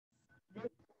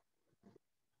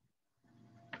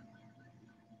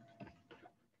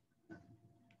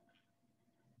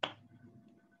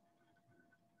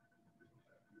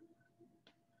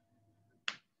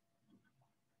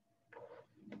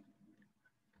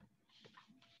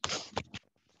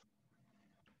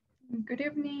Good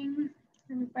evening,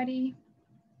 everybody.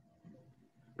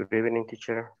 Good evening,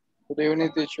 teacher. Good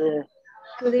evening, teacher.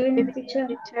 Good evening, teacher.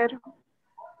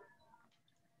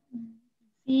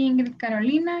 Ingrid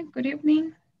Carolina, good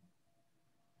evening.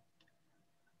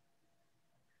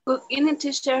 Good evening,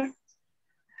 teacher.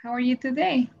 How are you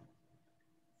today?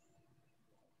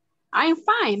 I'm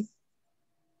fine.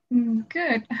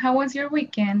 Good. How was your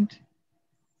weekend?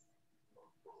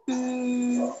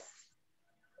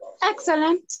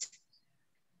 Excellent.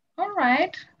 All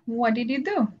right. What did you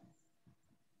do?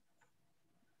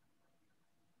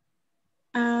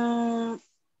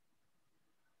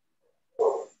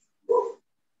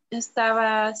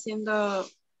 Estaba haciendo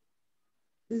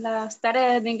las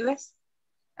tareas de inglés.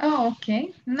 Oh,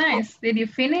 okay. Nice. Did you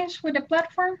finish with the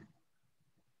platform?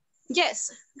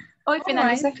 Yes. Hoy All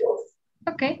finalicé. right.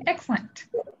 Okay, excellent.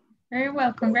 Very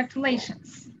well.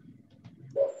 Congratulations.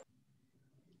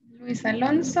 Luis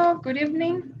Alonso, good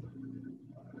evening.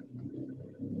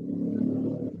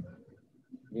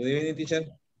 Good evening, teacher.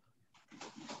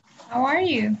 How are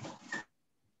you?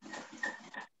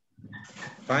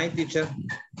 Fine, teacher.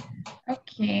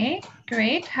 Okay,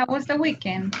 great. How was the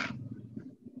weekend?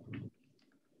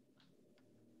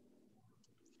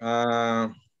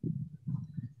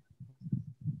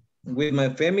 With my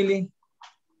family.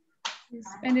 You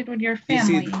spend it with your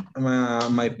family. Visit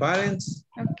my parents.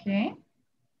 Okay.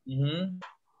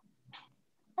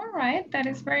 All right, that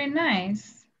is very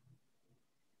nice.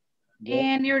 Yeah.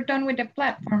 And you're done with the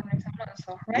platform,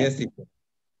 also, right? Yes, teacher.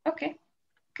 Okay,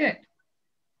 good.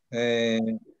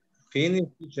 Finish,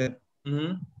 teacher.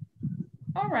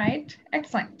 All right,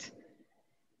 excellent.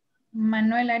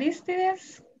 Manuel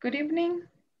Aristides, good evening.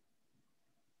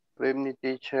 Good evening,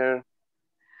 teacher.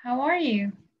 How are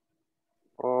you?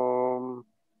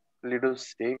 Little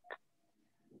sick.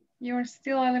 You're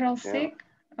still a little sick?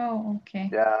 Oh, okay.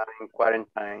 Yeah, in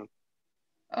quarantine.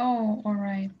 Oh, all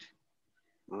right.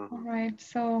 All right.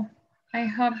 So I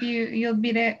hope you'll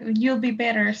be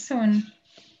better soon.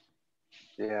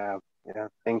 Yeah,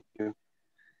 thank you.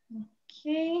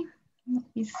 Okay. Let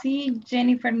me see.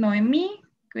 Jennifer Noemi,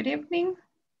 good evening.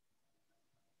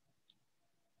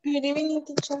 Good evening,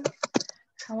 teacher.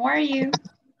 How are you?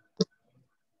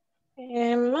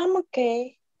 I'm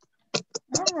okay.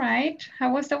 All right.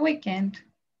 How was the weekend?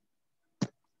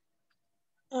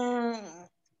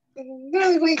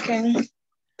 Good weekend.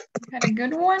 Had a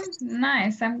good one?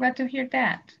 Nice. I'm glad to hear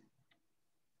that.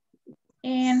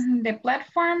 And the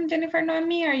platform, Jennifer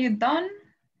Noemi, are you done?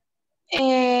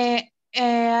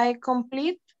 I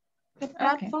complete the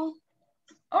platform. Okay.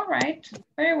 All right.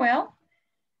 Very well.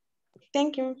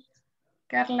 Thank you.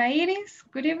 Carla Iris,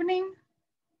 good evening.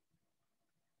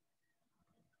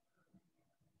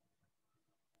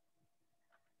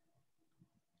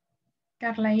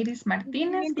 Carla Iris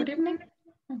Martinez, good evening.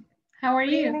 How are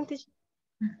you? Evening,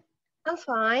 I'm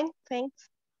fine, thanks.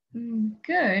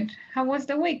 Good. How was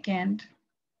the weekend?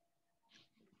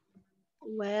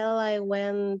 Well, I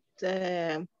went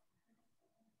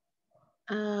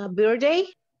birthday,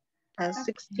 a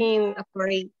 16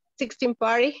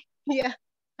 party. Yeah.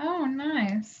 Oh,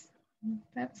 nice.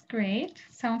 That's great.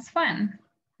 Sounds fun.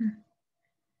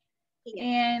 Yeah.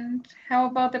 And how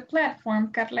about the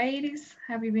platform, Carla Iris?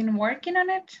 Have you been working on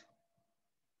it?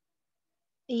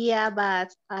 Yeah,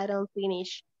 but I don't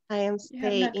finish. I am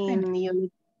stay in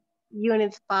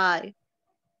unit 5.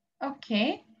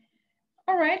 Okay.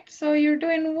 All right, so you're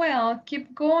doing well.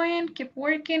 Keep going, keep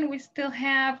working. We still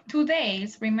have 2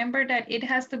 days. Remember that it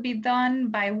has to be done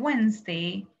by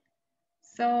Wednesday.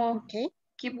 So okay.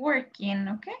 Keep working,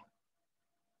 okay?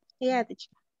 Yeah, teacher.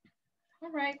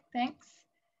 All right, thanks.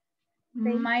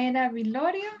 Mayra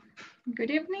Vilorio,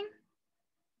 good evening.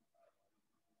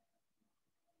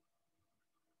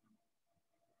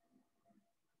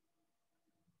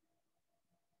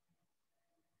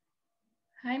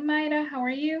 Hi, Mayra, how are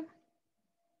you?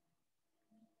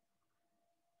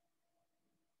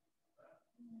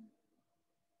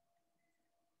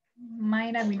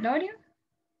 Mayra Vilorio.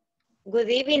 Good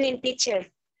evening, teacher.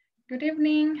 Good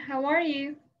evening, how are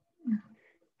you?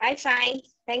 I'm fine,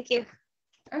 thank you.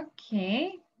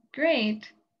 Okay,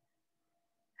 great.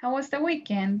 How was the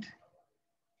weekend?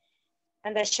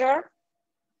 And the short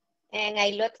and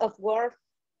a lot of work.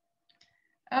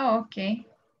 Oh, okay.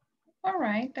 All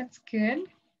right, that's good.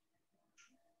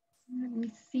 Let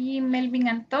me see, Melvin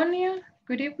Antonio,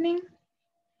 good evening.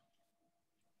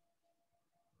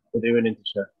 Good evening,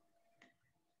 teacher.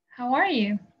 How are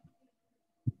you?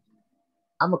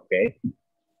 I'm okay.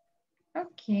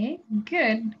 Okay,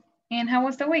 good. And how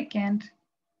was the weekend?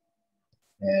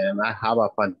 I have a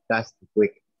fantastic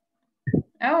week.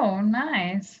 Oh,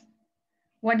 nice.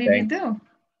 What did you do?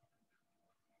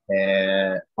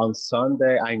 On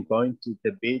Sunday, I'm going to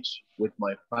the beach with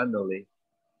my family.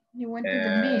 You went to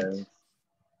the beach.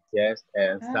 Yes,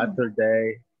 and Oh.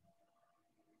 Saturday,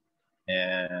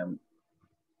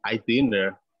 I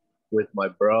dinner with my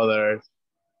brothers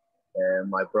and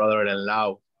my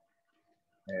brother-in-law.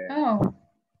 Oh.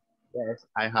 Yes,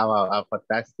 I have a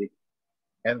fantastic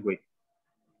end week.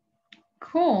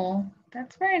 Cool.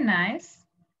 That's very nice.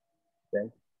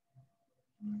 Thank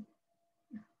you.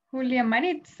 Julia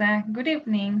Maritza, good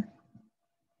evening.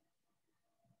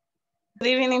 Good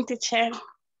evening, teacher.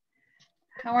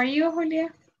 How are you, Julia?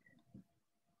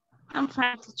 I'm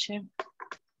fine, teacher.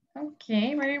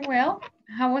 Okay, very well.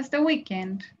 How was the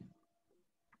weekend?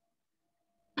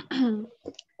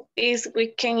 This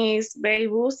weekend is very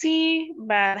busy,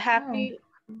 but happy.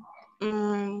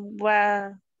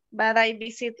 But I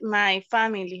visit my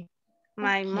family,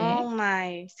 my mom,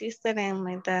 my sister, and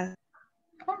my dad.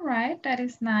 All right, that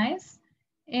is nice.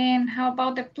 And how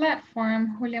about the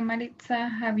platform, Julia Maritza?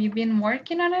 Have you been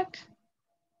working on it?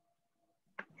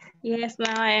 Yes,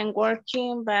 now I am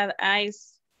working, but I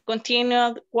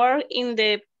continued work in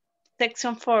the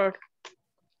section 4.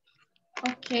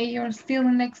 Okay, you're still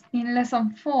in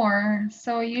lesson 4,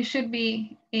 so you should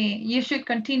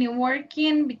continue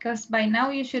working because by now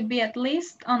you should be at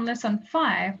least on lesson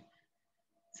 5.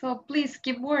 So please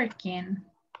keep working.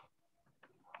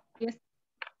 Yes.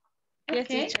 Okay.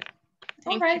 Yes, teacher.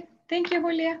 All right. Thank you,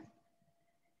 Julia.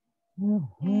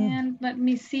 And let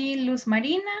me see, Luz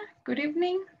Marina. Good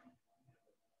evening.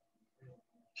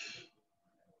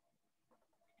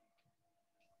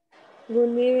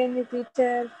 Good evening,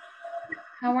 teacher.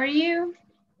 How are you?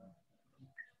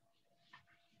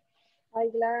 Hi,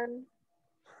 Glenn.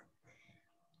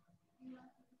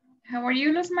 How are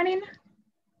you, Luz Marina?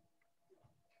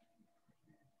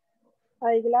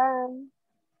 Hi, Glenn.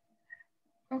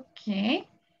 Okay.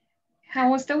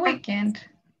 How was the weekend?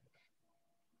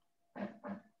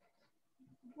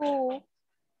 Good.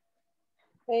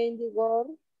 And the work?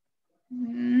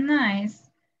 Nice.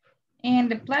 And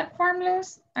the platform,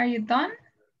 Luz, are you done?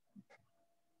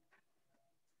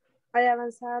 I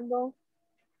avanzando.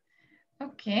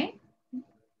 Okay.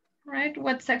 Right.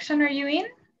 What section are you in?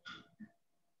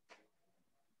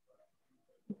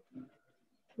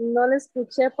 No le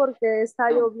escuché porque está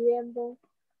lloviendo.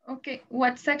 Okay.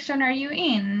 What section are you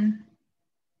in?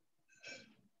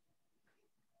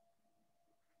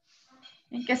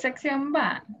 ¿En qué sección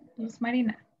va, Luz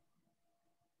Marina?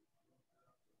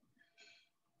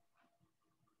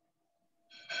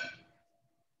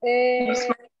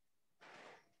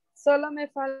 Solo me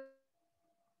falta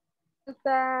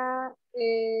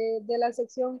de la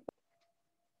sección.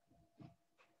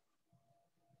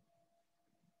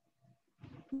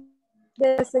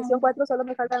 De la sección 4 solo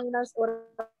me faltan unas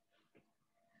horas.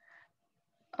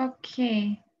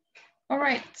 Okay. All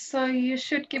right. So you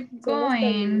should keep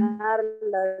going.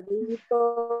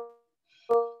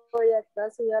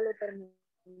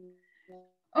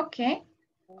 Okay.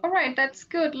 All right, that's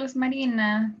good, Luz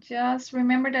Marina. Just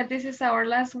remember that this is our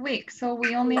last week, so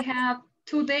we only have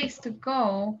 2 days to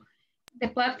go. The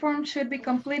platform should be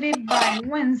completed by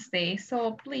Wednesday,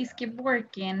 so please keep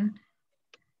working.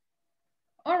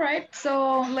 All right,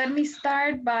 so let me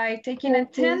start by taking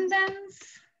attendance.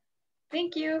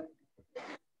 Thank you.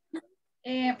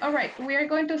 All right, we are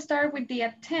going to start with the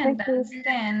attendance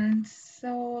then.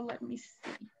 So let me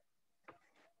see.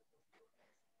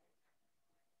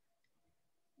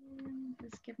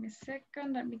 Just give me a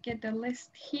second. Let me get the list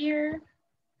here.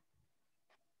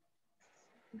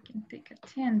 We can take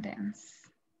attendance.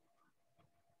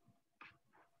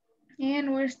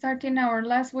 And we're starting our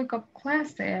last week of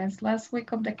classes, last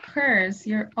week of the course.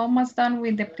 You're almost done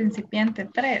with the Principiante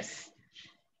 3.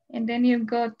 And then you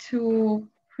go to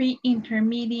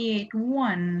Pre-Intermediate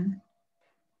 1.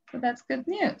 So that's good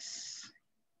news.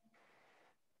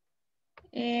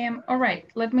 All right,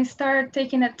 let me start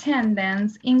taking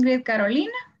attendance. Ingrid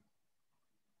Carolina.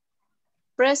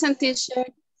 Present, teacher.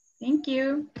 Thank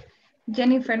you.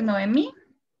 Jennifer Noemi.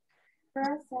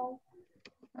 Present.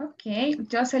 Okay,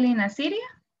 Jocelyn Asiria.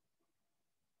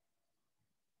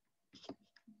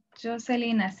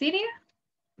 Jocelyn Asiria.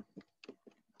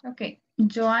 Okay,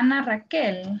 Joana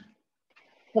Raquel.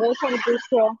 Present,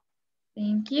 teacher.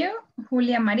 Thank you.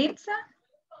 Julia Maritza.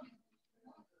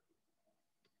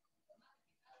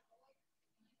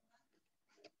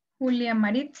 Julia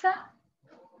Maritza.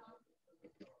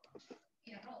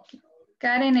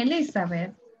 Karen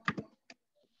Elizabeth.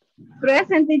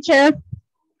 Present, teacher.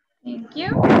 Thank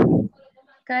you.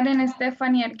 Karen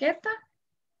Stephanie Argueta.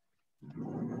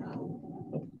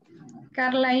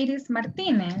 Carla Iris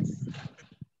Martínez.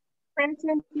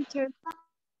 Present, teacher.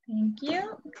 Thank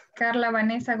you. Carla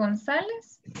Vanessa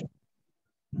González.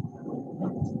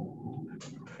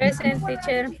 Present,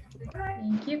 teacher.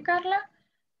 Thank you, Carla.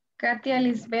 Katia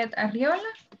Lisbeth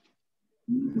Arriola.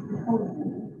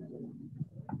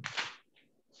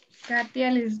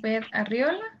 Katia Lisbeth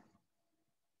Arriola.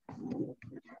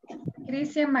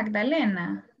 Cristian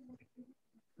Magdalena.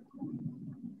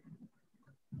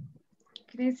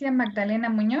 Cristian Magdalena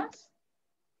Muñoz.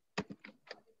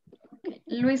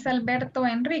 Luis Alberto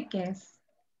Enríquez.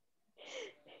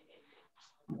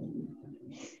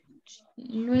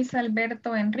 Luis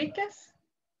Alberto Enríquez.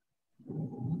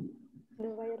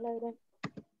 No vaya a ladrar.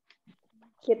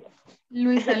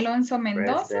 Luis Alonso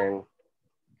Mendoza. Present.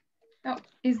 Oh,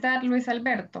 is that Luis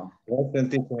Alberto?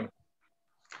 Present, teacher.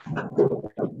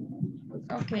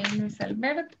 Okay, Luis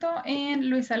Alberto and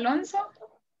Luis Alonso.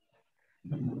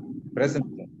 Present.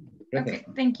 Okay,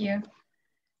 thank you.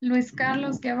 Luis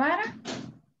Carlos Guevara.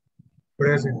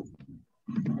 Present.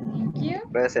 Thank you.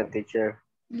 Present, teacher.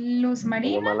 Luz Tengo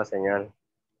Marina. mala señal.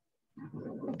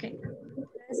 Okay.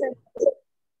 Present.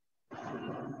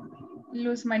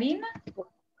 Luz Marina.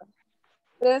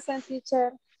 Present,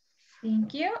 teacher.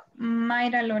 Thank you.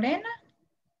 Mayra Lorena.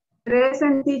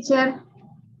 Present, teacher.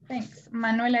 Thanks.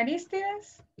 Manuel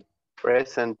Aristides.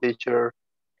 Present, teacher.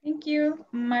 Thank you.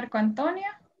 Marco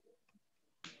Antonio.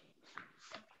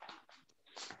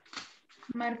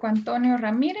 Marco Antonio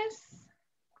Ramírez.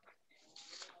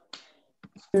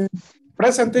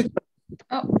 Present, teacher.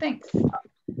 Oh, thanks.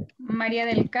 María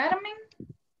del Carmen.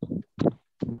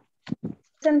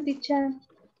 Present, teacher.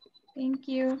 Thank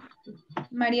you.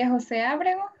 María José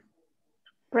Ábrego.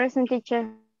 Present, teacher.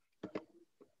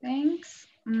 Thanks.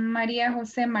 María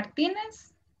José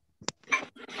Martínez.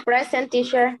 Present,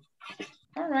 teacher.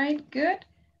 All right, good.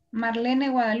 Marlene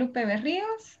Guadalupe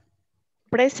Berríos.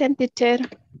 Present, teacher.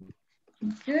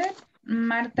 Good.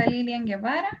 Marta Lilian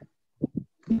Guevara.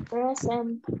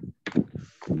 Present.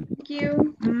 Thank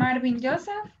you. Marvin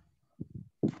Joseph.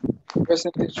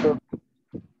 Present, teacher.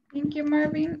 Thank you,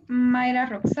 Marvin. Mayra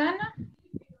Roxana.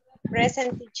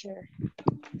 Present, teacher.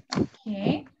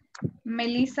 Okay.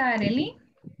 Melissa Areli.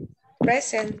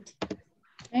 Present.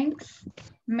 Thanks.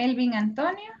 Melvin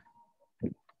Antonio.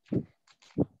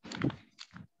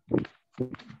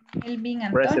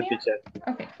 Melvin Present, Antonio. teacher.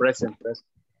 Okay. Present.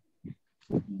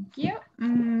 Thank you.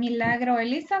 Milagro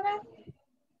Elizabeth.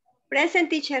 Present,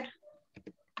 teacher.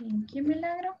 Thank you,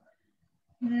 Milagro.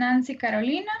 Nancy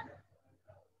Carolina.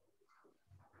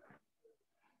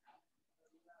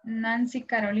 Nancy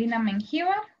Carolina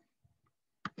Mengíbar.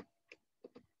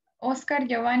 Oscar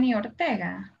Giovanni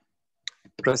Ortega.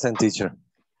 Present, teacher.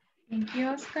 Thank you,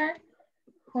 Oscar.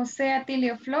 José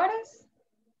Atilio Flores.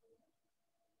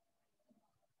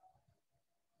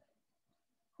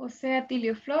 José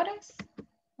Atilio Flores.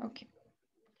 Okay.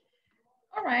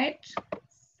 All right.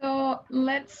 So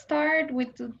let's start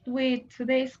with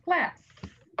today's class.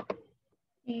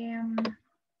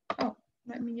 Oh,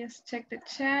 let me just check the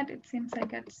chat. It seems I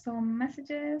got some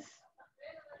messages.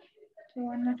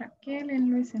 Joana Raquel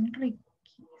and Luis Enrique.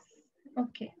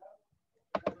 Okay.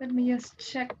 Let me just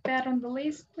check that on the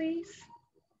list, please.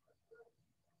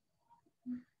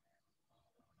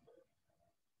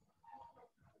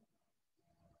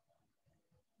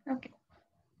 Okay,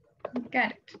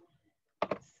 got it.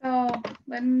 So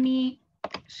let me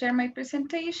share my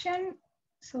presentation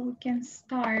so we can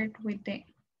start with the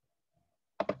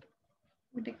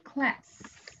class.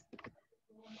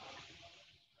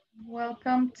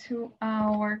 Welcome to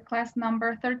our class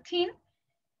number 13.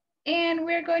 And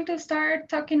we're going to start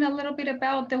talking a little bit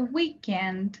about the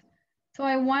weekend. So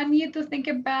I want you to think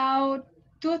about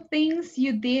 2 things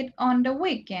you did on the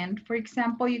weekend. For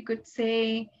example, you could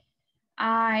say,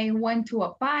 I went to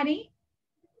a party.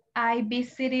 I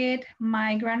visited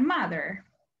my grandmother,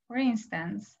 for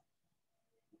instance.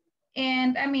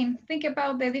 And I mean, think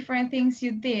about the different things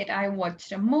you did. I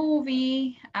watched a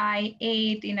movie, I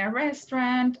ate in a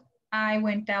restaurant, I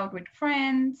went out with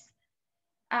friends,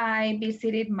 I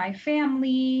visited my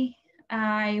family,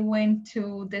 I went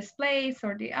to this place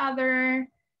or the other.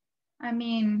 I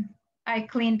mean, I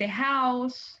cleaned the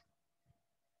house.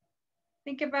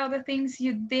 Think about the things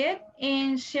you did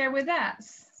and share with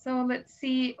us. So let's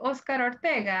see, Oscar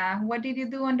Ortega, what did you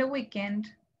do on the weekend?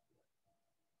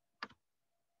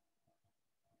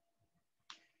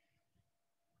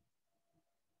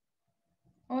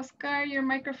 Oscar, your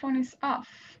microphone is off.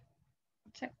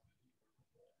 Check.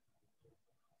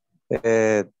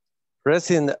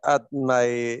 Resting at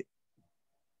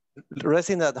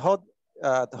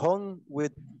home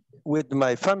with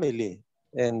my family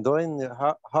and doing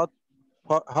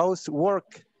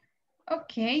housework.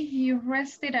 Okay, you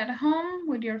rested at home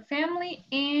with your family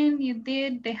and you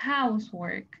did the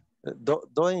housework.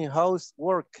 Doing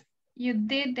housework. You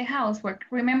did the housework.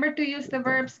 Remember to use the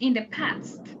verbs in the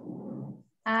past.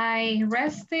 I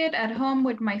rested at home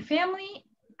with my family.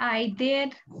 I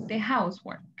did the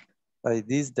housework. I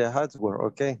did the housework,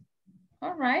 okay.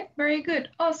 All right, very good.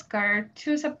 Oscar,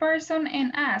 choose a person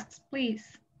and ask, please.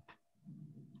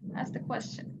 Ask the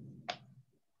question.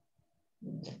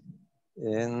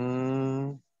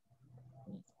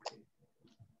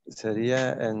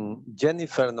 Sería en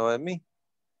Jennifer Noemi.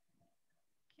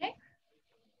 Okay.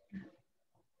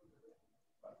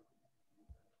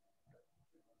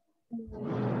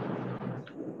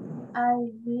 I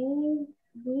will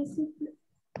visit.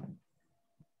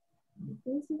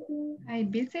 I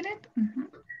visited.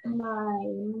 My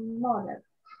mother.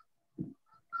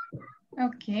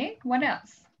 Okay, what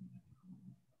else?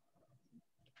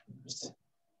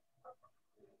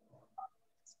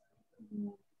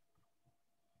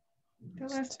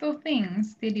 Tell us two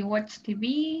things. Did you watch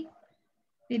TV?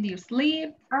 Did you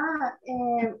sleep? Sí.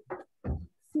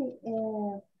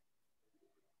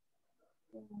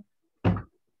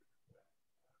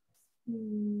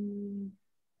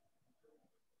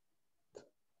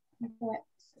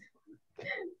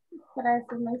 Para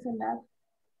decir no hice nada.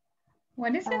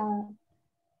 What is it?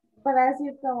 Para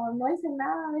decir como no hice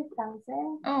nada,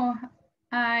 descansé. Oh,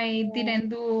 I didn't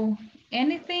do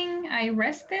anything. I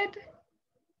rested.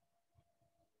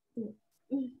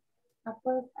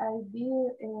 Pues I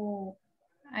did.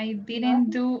 I didn't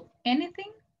do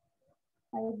anything.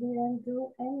 I didn't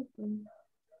do anything.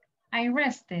 I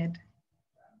rested.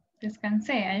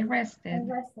 Descansé. I rested. I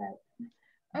rested.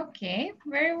 Okay,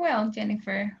 very well,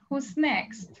 Jennifer. Who's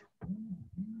next?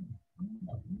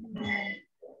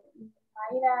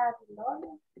 Mayra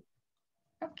Gloria.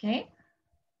 Okay.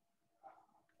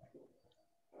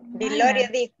 Gloria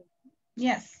dijo.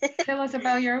 Yes, tell us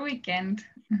about your weekend.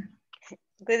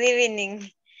 Good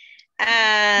evening.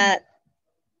 The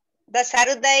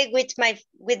Saturday with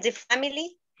the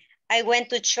family, I went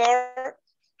to church.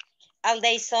 All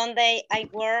day Sunday, I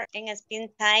worked and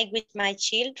spent time with my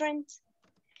children.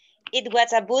 It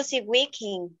was a busy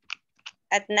weekend.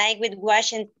 At night, with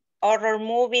watching horror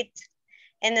movies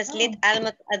and sleep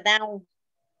almost down.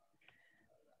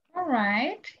 All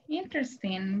right,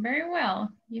 interesting. Very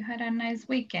well. You had a nice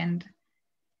weekend.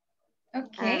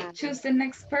 Okay, choose the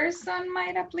next person,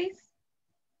 Mayra, please.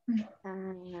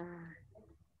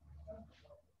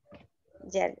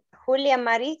 Julia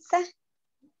Maritza.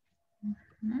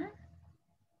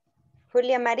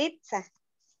 Julia Maritza.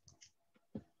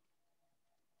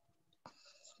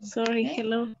 Sorry,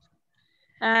 hello.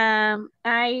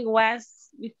 I was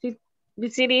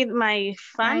visited my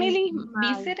family.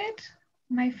 Visited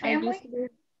my family?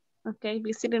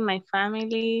 Visited my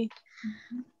family.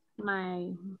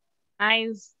 I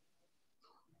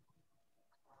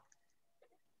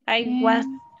was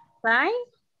fine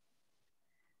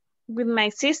with my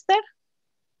sister.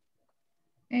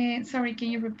 Sorry,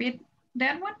 can you repeat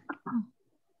that one?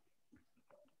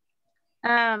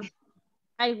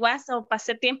 I was o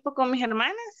pasé tiempo con mis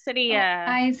hermanas. Sería.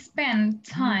 I spent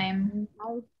time.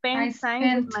 I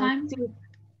spent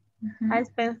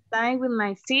time with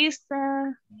my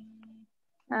sister.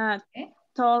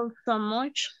 Told so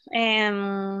much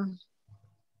and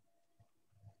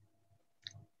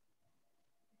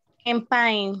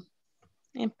pain.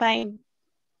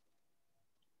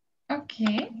 Okay.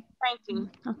 Painting.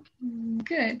 Okay.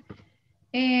 Good.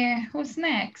 Who's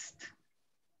next?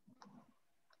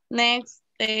 Next,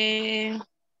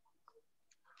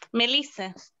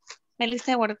 Melissa.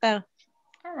 Melissa Hurtado.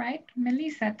 All right,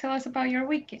 Melissa, tell us about your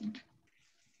weekend.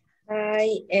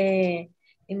 In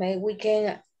my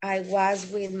weekend, I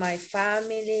was with my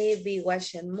family, we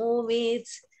watching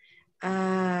movies.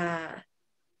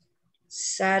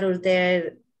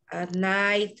 Saturday at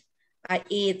night, I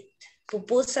eat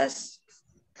pupusas.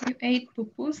 You ate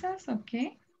pupusas,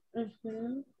 okay.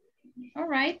 All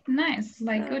right, nice,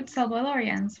 like good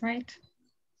Salvadorians, right?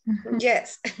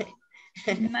 Yes.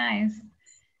 Nice.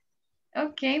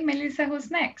 Okay, Melissa,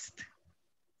 who's next?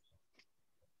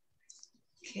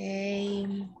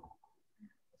 Okay.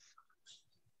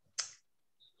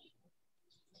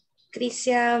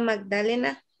 Crisia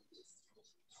Magdalena.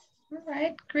 All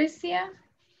right, Crisia,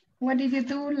 what did you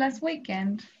do last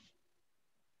weekend?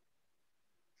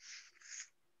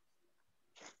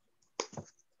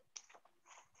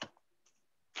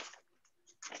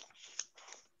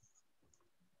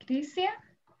 Crisia?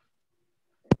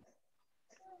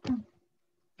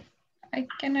 I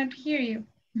cannot hear you.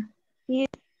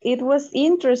 It was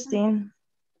interesting.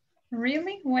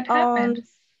 Really? What happened?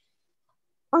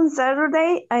 On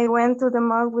Saturday, I went to the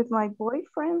mall with my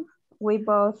boyfriend. We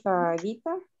bought a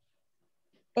guitar.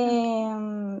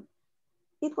 And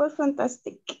it was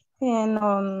fantastic. And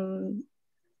on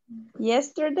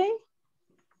yesterday,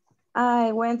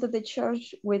 I went to the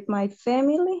church with my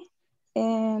family.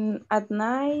 And at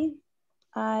night,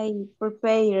 I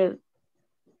prepared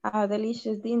a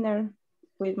delicious dinner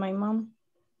with my mom.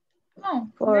 Oh,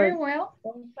 very well.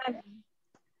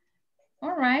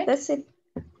 All right. That's it.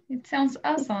 It sounds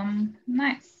awesome.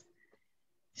 Nice.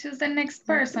 Choose the next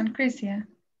person, Crisia.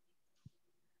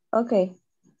 Okay.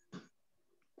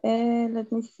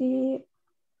 Let me see.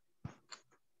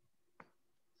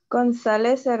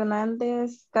 González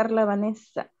Hernández, Carla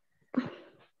Vanessa.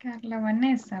 Carla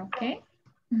Vanessa, okay.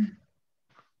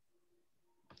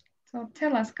 So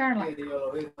tell us, Carla.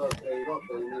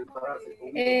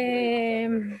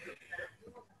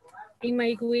 In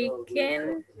my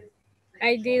weekend,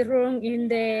 I did run in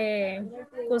the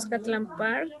Cuscatlan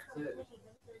Park.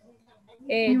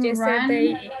 You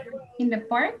Yesterday, ran in the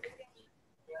park?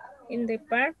 In the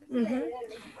park.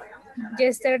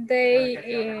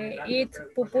 Yesterday, eat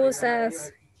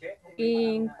pupusas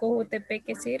in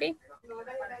Cojutepeque City.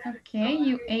 Okay,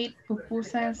 you ate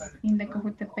pupusas in the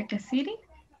Cojutepeque City.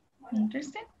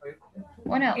 Interesting.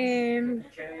 What else?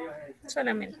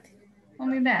 Solamente.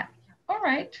 Only that. All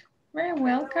right. Very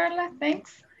well, Carla.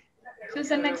 Thanks. Choose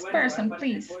the next person,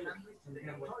 please.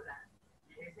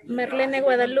 Marlene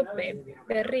Guadalupe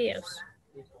Berríos.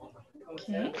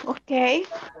 Okay. Okay.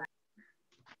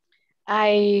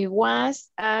 I was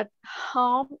at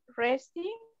home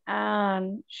resting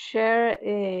and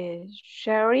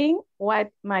sharing with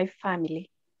my family.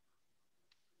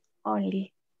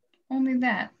 Only. Only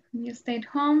that. You stayed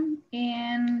home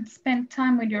and spent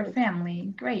time with your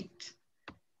family. Great.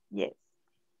 Yes.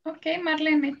 Okay,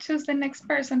 Marlene, choose the next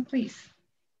person, please.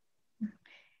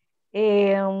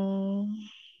 Veamos.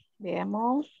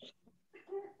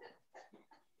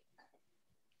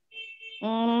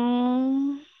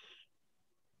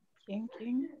 ¿Quién?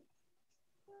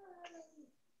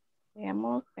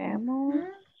 Veamos.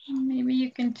 Maybe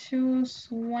you can choose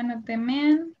one of the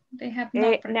men. They have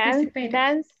not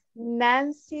participated.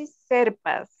 Nancy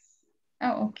Serpas.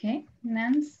 Oh, okay.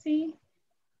 Nancy.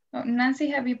 Oh, Nancy,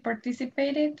 have you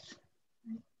participated?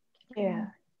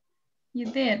 Yeah.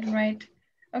 You did, right?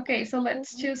 Okay, so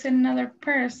let's choose another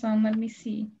person. Let me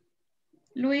see.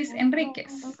 Luis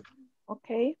Enriquez.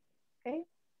 Okay.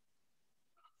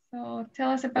 So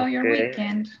tell us about your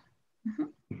weekend.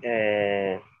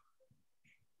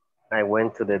 I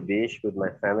went to the beach with my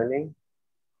family.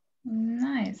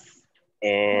 Nice.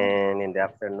 And in the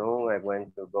afternoon, I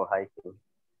went to go hiking.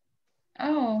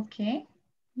 Oh, okay.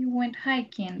 You went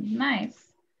hiking.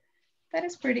 Nice. That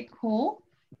is pretty cool.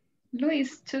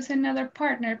 Luis, choose another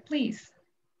partner, please.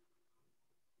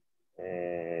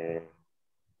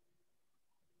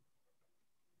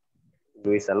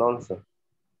 Luis Alonso.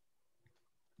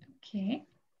 Okay.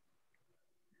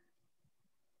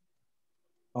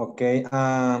 Okay.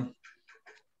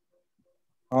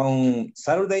 On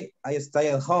Saturday, I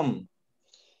stay at home.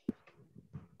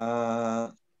 I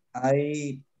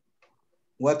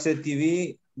watch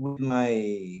TV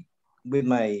with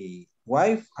my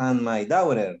wife and my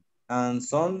daughter. And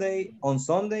on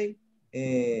Sunday,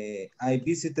 I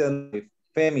visited my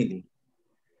family.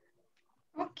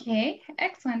 Okay,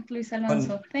 excellent, Luis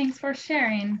Alonso. Thanks for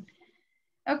sharing.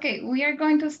 Okay, we are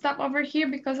going to stop over here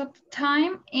because of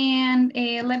time, and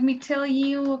let me tell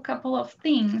you a couple of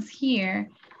things here.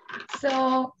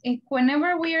 So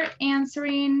whenever we are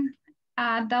answering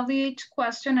a WH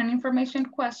question, an information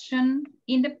question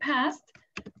in the past,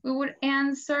 we would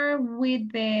answer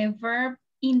with the verb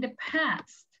in the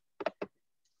past.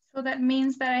 So that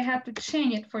means that I have to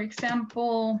change it. For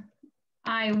example,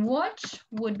 I watch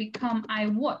would become I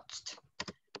watched.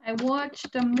 I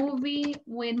watched the movie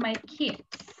with my kids.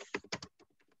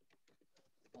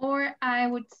 Or I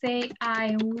would say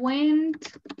I went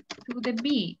to the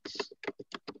beach.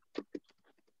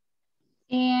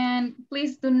 And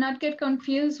please do not get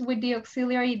confused with the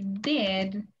auxiliary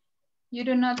did. You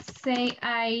do not say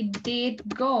I did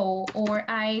go or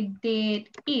I did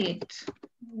eat.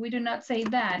 We do not say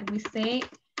that. We say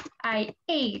I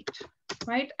ate,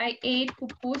 right? I ate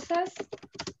pupusas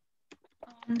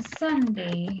on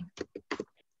Sunday.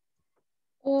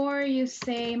 Or you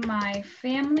say my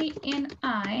family and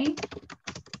I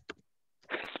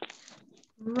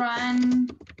ran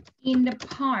in the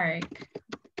park.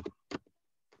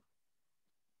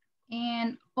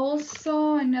 And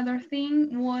also another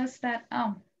thing was that,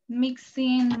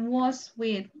 mixing was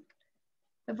with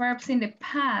the verbs in the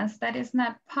past. That is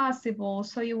not possible.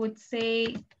 So you would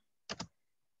say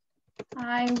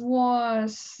I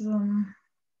was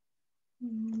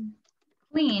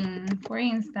clean, for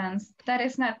instance. That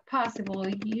is not possible.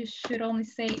 You should only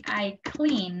say I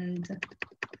cleaned.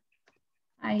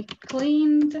 I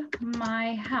cleaned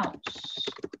my house.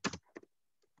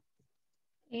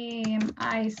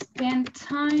 I spent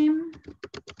time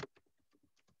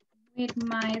with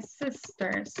my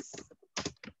sisters.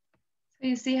 So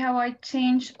you see how I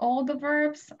changed all the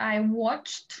verbs? I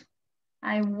watched,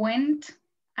 I went,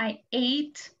 I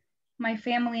ate, my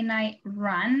family and I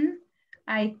ran,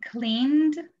 I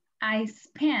cleaned, I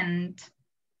spent.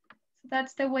 So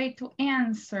that's the way to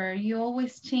answer. You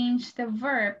always change the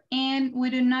verb and we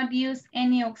do not use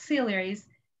any auxiliaries.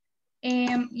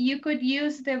 You could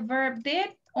use the verb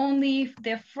did only if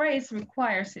the phrase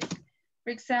requires it. For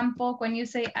example, when you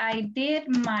say, I did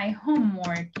my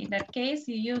homework, in that case,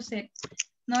 you use it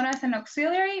not as an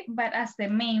auxiliary, but as the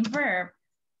main verb.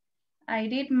 I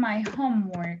did my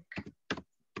homework.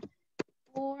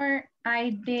 Or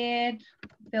I did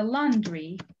the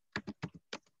laundry.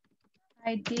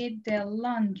 I did the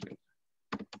laundry.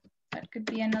 That could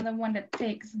be another one that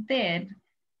takes did.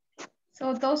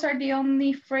 So those are the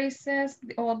only phrases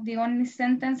or the only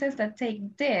sentences that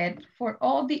take did. For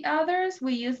all the others,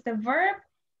 we use the verb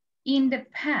in the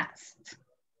past.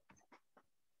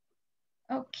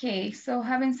 Okay, so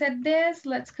having said this,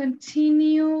 let's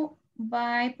continue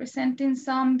by presenting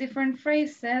some different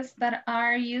phrases that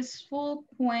are useful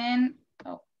when,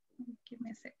 oh, give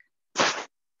me a sec.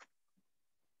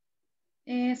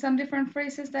 Some different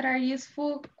phrases that are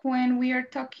useful when we are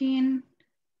talking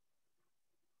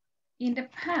in the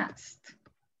past.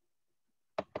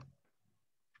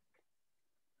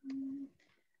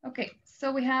 Okay,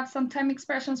 so we have some time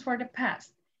expressions for the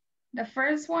past. The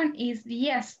first one is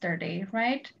yesterday,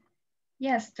 right?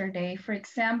 Yesterday, for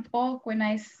example, when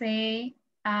I say,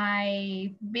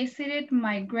 I visited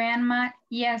my grandma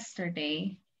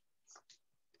yesterday,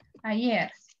 ayer.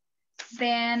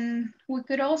 Then we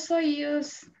could also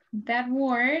use that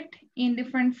word in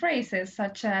different phrases,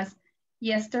 such as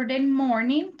yesterday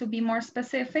morning, to be more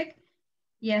specific,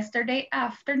 yesterday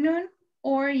afternoon,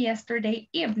 or yesterday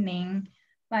evening.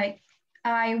 Like,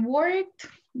 I worked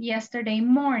yesterday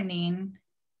morning.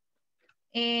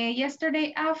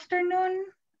 Yesterday afternoon,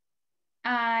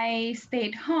 I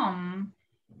stayed home.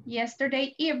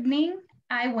 Yesterday evening,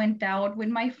 I went out with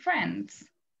my friends.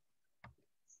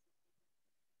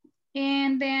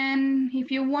 And then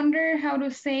if you wonder how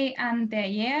to say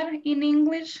anteayer in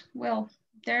English, well,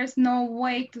 there's no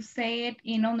way to say it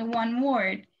in only one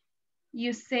word.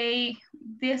 You say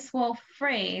this whole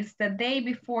phrase, the day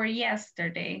before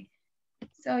yesterday.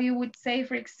 So you would say,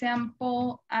 for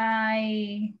example,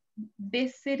 I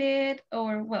visited,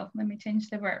 or well, let me change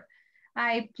the verb.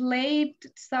 I played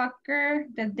soccer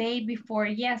the day before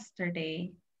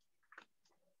yesterday.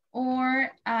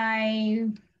 Or I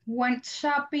went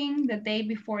shopping the day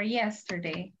before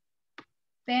yesterday.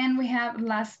 Then we have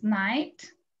last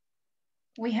night.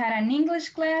 We had an English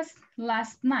class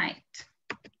last night.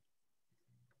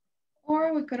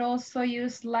 Or we could also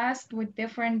use last with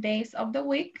different days of the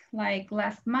week, like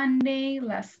last Monday,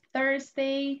 last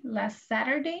Thursday, last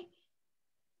Saturday.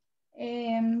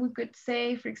 And we could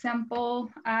say, for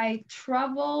example, I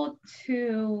traveled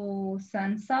to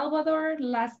San Salvador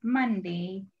last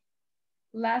Monday.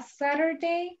 Last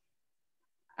Saturday,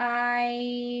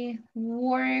 I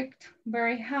worked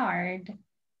very hard.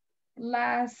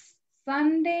 Last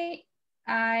Sunday,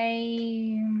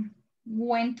 I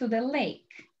went to the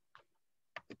lake.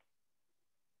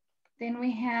 Then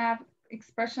we have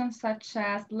expressions such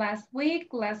as last week,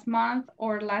 last month,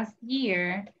 or last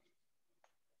year.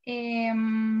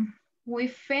 We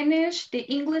finished the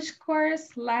English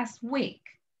course last week,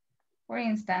 for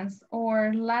instance,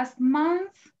 or last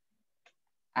month,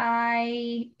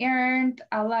 I earned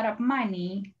a lot of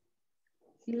money.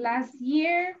 Last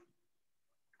year,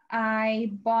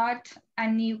 I bought a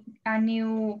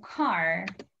new car.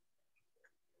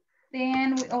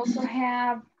 Then we also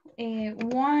have a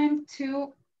 1,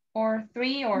 2, or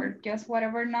 3, or just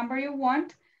whatever number you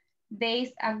want,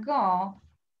 days ago.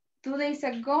 2 days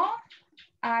ago,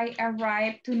 I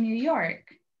arrived to New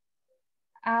York.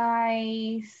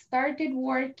 I started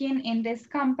working in this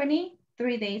company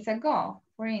 3 days ago,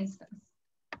 for instance.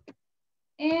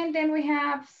 And then we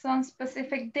have some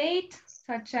specific date,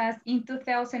 such as in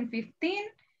 2015,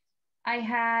 I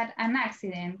had an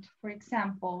accident, for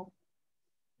example.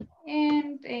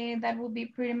 And that will be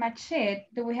pretty much it.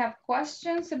 Do we have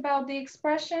questions about the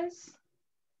expressions?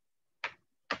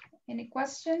 Any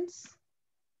questions?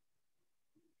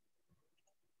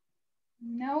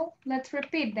 No, let's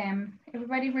repeat them.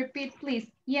 Everybody repeat, please.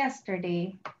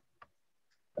 Yesterday.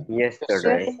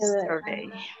 Yesterday.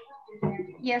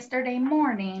 Yesterday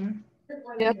morning.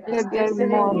 Yesterday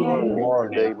morning.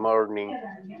 Morning.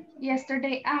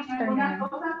 Yesterday afternoon.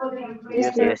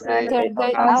 Yesterday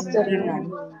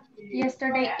afternoon.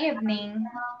 Yesterday evening.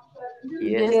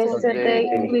 Yesterday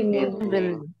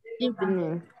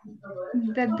evening.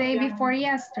 The day before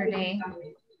yesterday.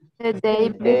 The day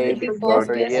before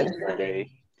yesterday.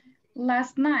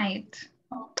 Last night.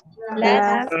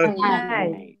 Last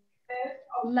night.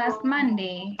 Last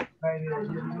Monday.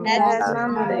 Last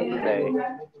Monday.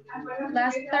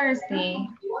 Last Thursday.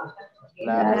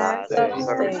 Last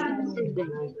Thursday.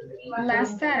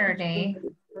 Last Saturday.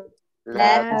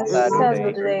 Last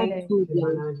Saturday.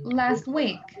 Last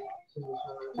week.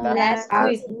 Last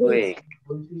week.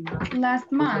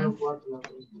 Last month.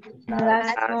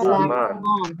 Last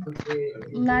month.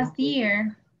 Last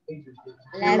year.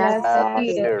 Last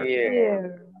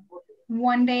year.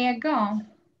 One day ago.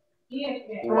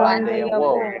 1 day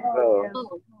ago.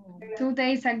 2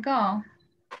 days ago.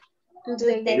 2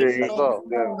 days ago.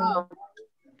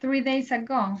 3 days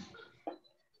ago.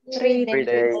 3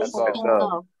 days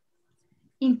ago.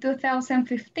 In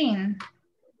 2015.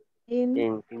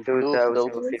 In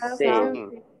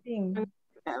 2015.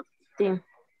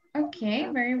 Okay,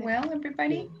 very well,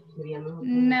 everybody.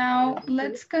 Now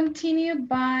let's continue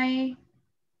by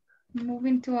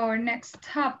moving to our next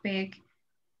topic.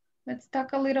 Let's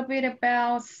talk a little bit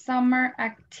about summer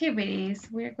activities.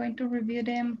 We're going to review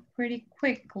them pretty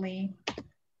quickly.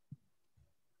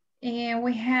 And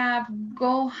we have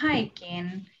go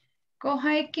hiking. Go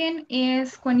hiking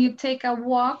is when you take a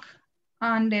walk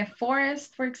on the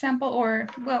forest, for example, or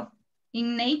well,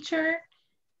 in nature.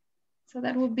 So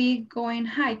that would be going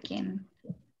hiking.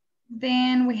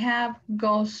 Then we have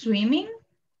go swimming.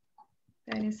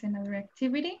 That is another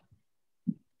activity.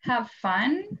 Have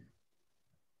fun.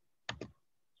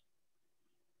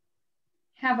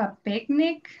 Have a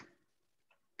picnic.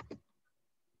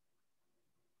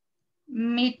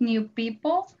 Meet new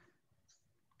people.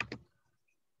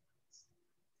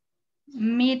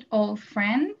 Meet old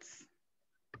friends.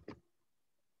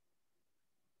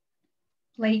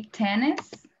 Play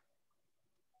tennis.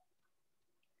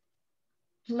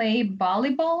 Play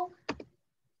volleyball.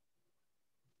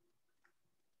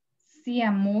 See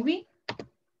a movie.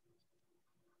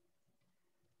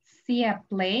 See a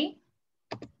play.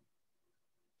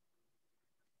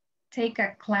 Take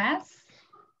a class.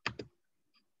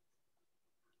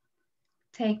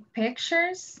 Take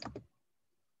pictures.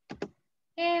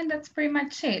 And that's pretty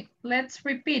much it. Let's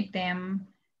repeat them.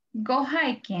 Go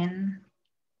hiking.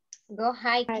 Go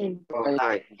hiking. Go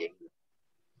hiking.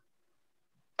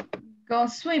 Go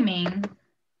swimming.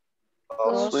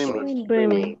 Go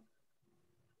swimming.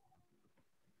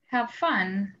 Have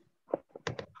fun.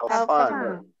 Have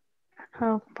fun.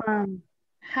 Have fun.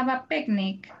 Have a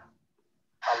picnic.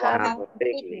 Have a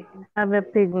picnic. Have a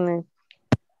picnic.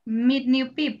 Meet new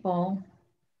people.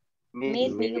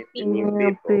 Meet new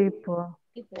people.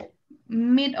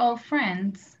 Meet old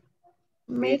friends.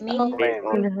 Meet old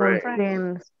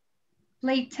friends.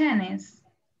 Play tennis.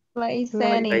 Play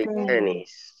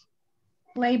tennis.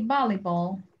 Play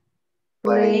volleyball.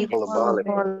 Play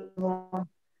volleyball.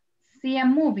 See a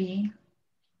movie.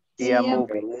 See a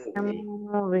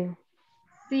movie.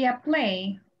 See a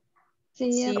play.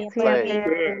 See a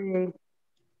Play.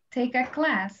 Take a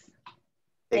class.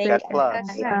 Take a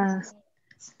class.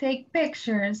 Take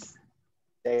pictures.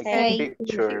 Take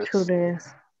pictures.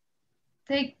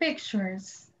 Take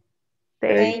pictures.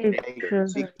 Take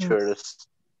pictures.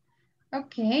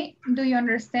 Okay, do you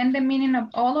understand the meaning of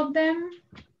all of them?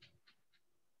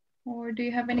 Or do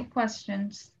you have any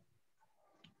questions?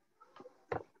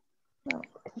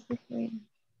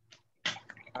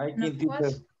 I No, think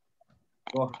teacher.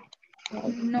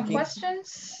 No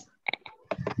questions?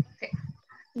 Okay,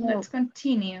 let's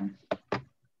continue.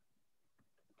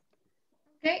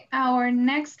 Okay, our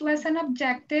next lesson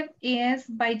objective is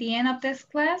by the end of this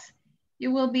class,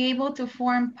 you will be able to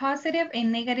form positive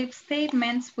and negative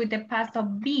statements with the past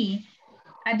of be.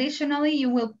 Additionally, you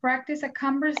will practice a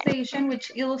conversation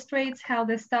which illustrates how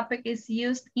this topic is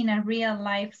used in a real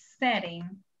life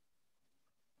setting.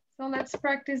 So let's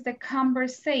practice the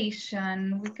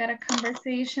conversation. We got a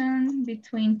conversation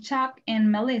between Chuck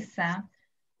and Melissa.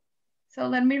 So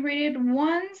let me read it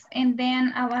once and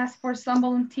then I'll ask for some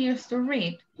volunteers to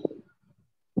read.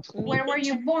 Where were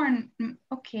you born?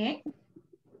 Okay.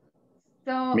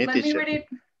 So let me read it.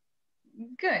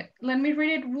 Good. Let me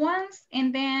read it once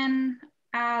and then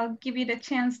I'll give you the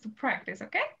chance to practice,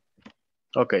 okay?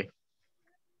 Okay.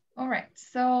 All right.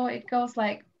 So it goes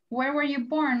like, where were you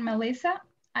born, Melissa?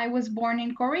 I was born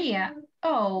in Korea.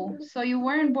 Oh, so you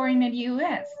weren't born in the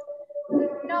US?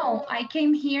 No, I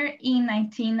came here in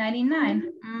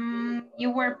 1999.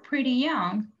 You were pretty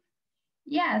young.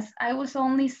 Yes, I was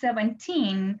only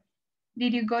 17.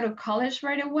 Did you go to college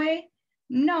right away?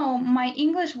 No, my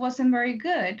English wasn't very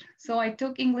good, so I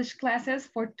took English classes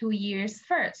for 2 years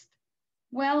first.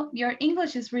 Well, your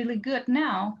English is really good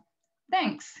now.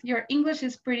 Thanks, your English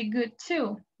is pretty good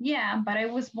too. Yeah, but I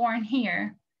was born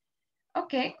here.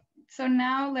 Okay, so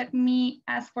now let me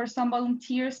ask for some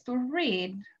volunteers to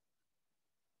read.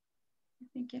 I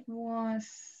think it was,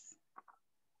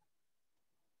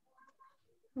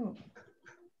 who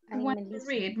wants to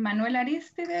read? Manuel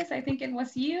Aristides, I think it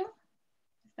was you.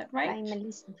 Is that right? I'm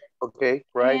Melissa. Okay,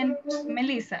 right. And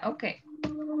Melissa, okay.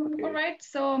 All right,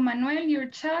 so Manuel, you're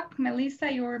Chuck.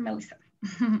 Melissa, you're Melissa.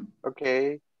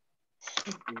 Okay.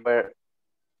 Where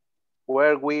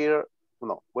were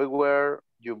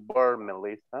you born,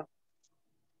 Melissa?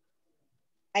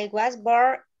 I was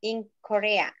born in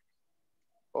Korea.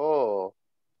 Oh,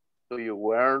 so you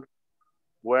weren't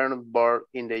born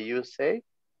in the USA?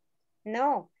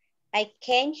 No, I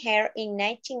came here in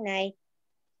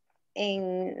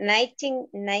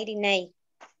 1999.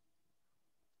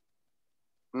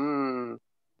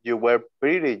 You were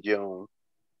pretty young.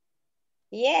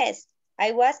 Yes,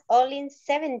 I was only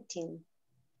 17.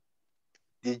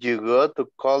 Did you go to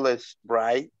college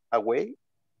right away?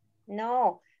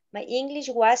 No, my English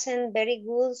wasn't very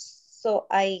good, so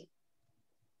I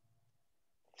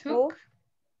took.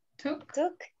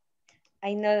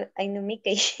 I know,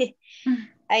 Mickey.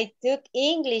 I took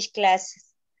English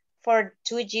classes for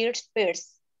 2 years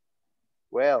first.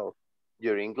 Well,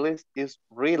 your English is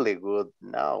really good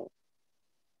now.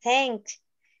 Thanks.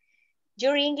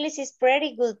 Your English is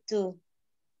pretty good too.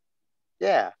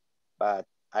 Yeah, but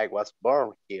I was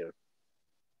born here.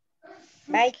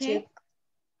 Bye, Okay. Chuck.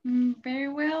 Very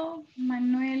well,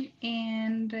 Manuel,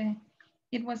 and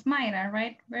it was Mayra,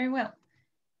 right? Very well.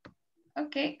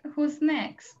 Okay, who's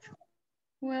next?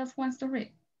 Who else wants to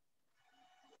read?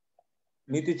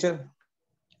 Me, teacher.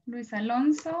 Luis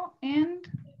Alonso and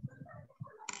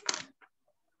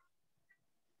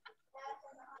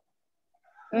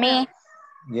me.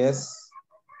 Yes.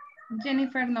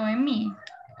 Jennifer Noemi.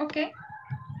 Okay,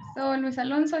 so Luis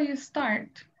Alonso, you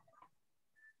start.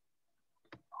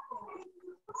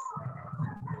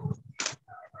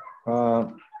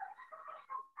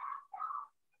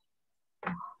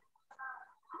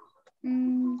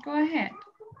 Go ahead.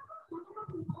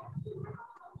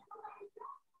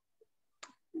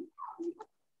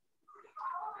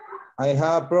 I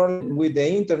have a problem with the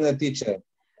internet, teacher.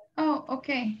 Oh,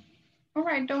 okay. All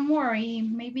right, don't worry.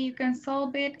 Maybe you can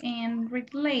solve it and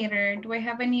read later. Do I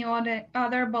have any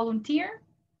other volunteer?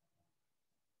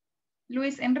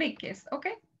 Luis Enriquez.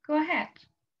 Okay, go ahead.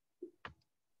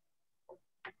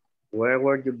 Where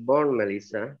were you born,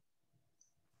 Melissa?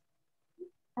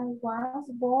 I was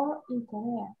born in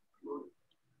Korea.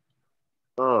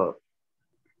 Oh,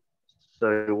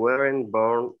 so you weren't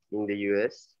born in the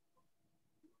US?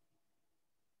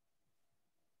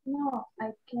 No,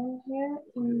 I came here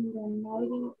in the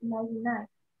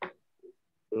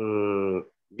 1999.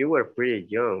 You were pretty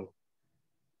young.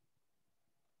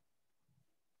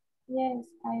 Yes,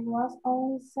 I was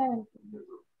only 17.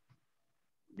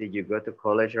 Did you go to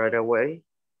college right away?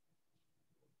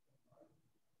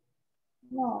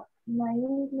 No, my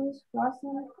English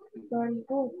wasn't very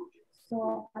good,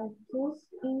 so I took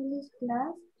English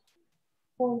class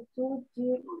for 2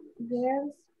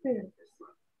 years first.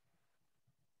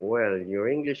 Well, your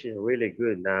English is really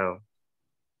good now.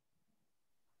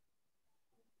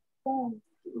 Thanks,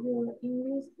 your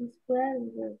English is very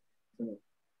good too.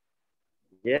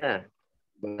 Yeah,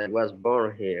 but I was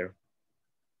born here.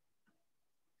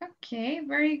 Okay,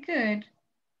 very good.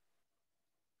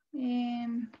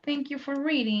 Thank you for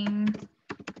reading.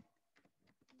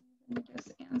 Let me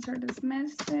just answer this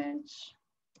message.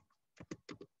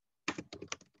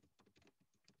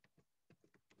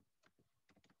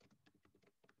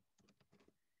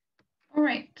 All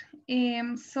right,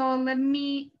 so let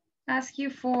me ask you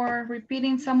for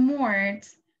repeating some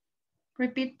words.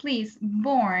 Repeat, please.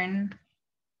 Born.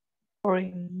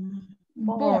 Born.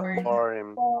 Born.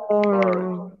 Born.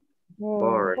 Born.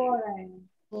 Born.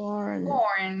 Born.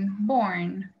 Born.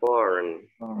 Born. Born.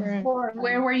 Born.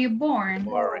 Where were you born?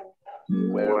 Born.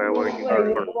 Where were you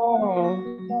born?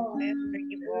 Where were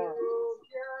you born?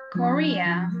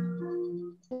 Korea.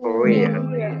 Korea.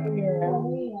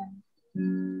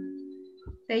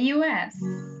 The US.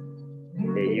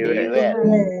 The US.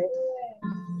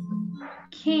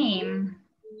 Came.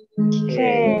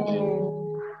 Came.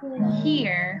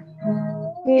 Here.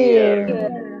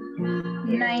 Here.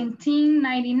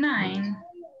 1999.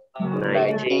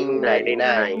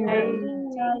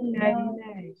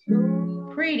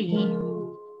 1999. Pretty.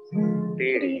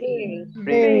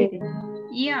 Pretty.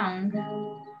 Young.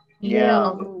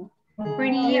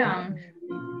 Pretty young.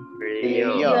 Pretty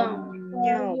young.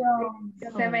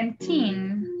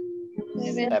 17.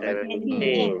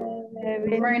 17.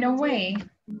 Right away.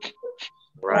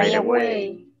 Right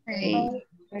away.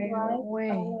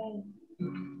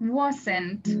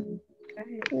 Wasn't.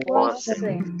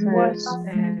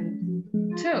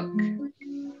 Took.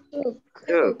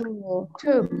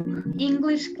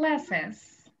 English classes.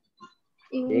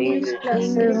 English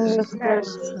class.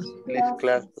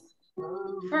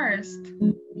 First.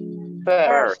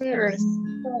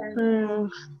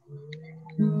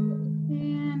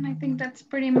 And I think that's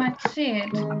pretty much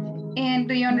it. And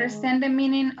do you understand the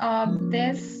meaning of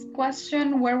this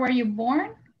question? Where were you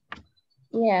born?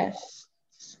 Yes.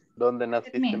 ¿Dónde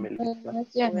naciste, Melissa?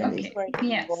 Okay.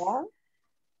 Yes.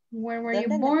 Where were you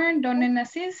born? ¿Dónde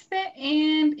naciste?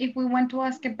 And if we want to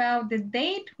ask about the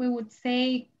date, we would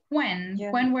say when.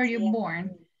 When were you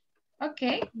born?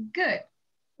 Okay, good.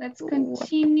 Let's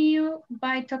continue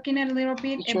by talking a little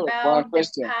bit about the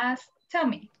past. Tell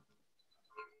me.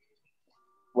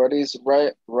 What is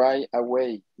right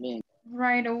away mean?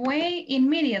 Right away,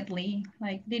 immediately.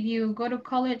 Like, did you go to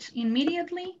college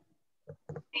immediately?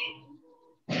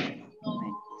 Like,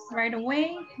 right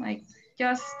away, like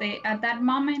just at that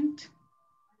moment.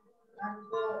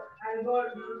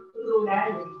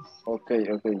 Okay.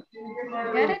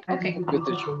 Get it? Okay.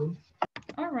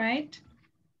 All right.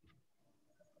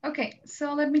 Okay,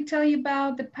 so let me tell you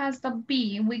about the past of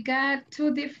be. We got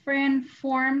two different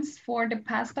forms for the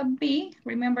past of be.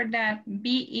 Remember that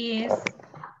be is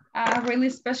a really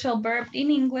special verb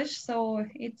in English, so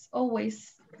it's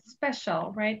always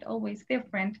special, right? Always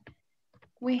different.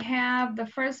 We have the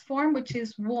first form, which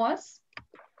is was,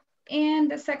 and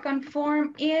the second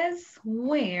form is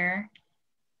where.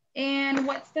 And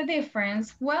what's the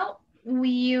difference? Well, we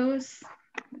use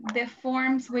the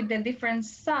forms with the different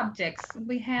subjects.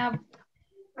 We have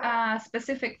a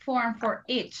specific form for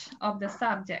each of the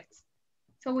subjects.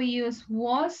 So we use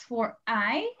was for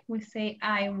I, we say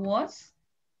I was.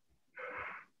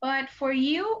 But for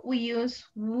you, we use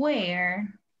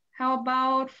where. How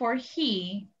about for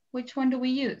he? Which one do we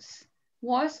use?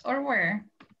 Was or were?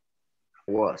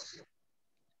 Was.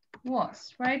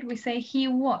 Was, right? We say he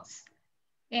was.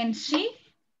 And she?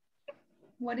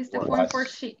 What is the form for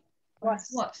she?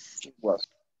 Was.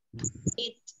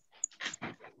 It.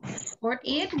 For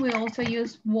it, we also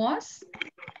use was.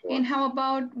 And how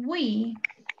about we?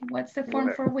 What's the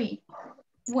form for we?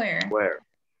 Where?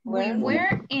 We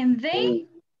were, and they?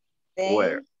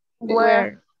 Where?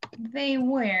 They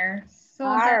were. So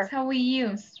that's how we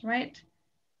use, right?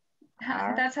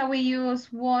 That's how we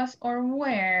use was or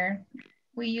where.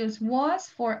 We use was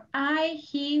for I,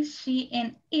 he, she,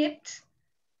 and it,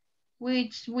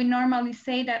 which we normally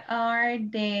say that are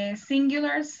the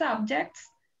singular subjects.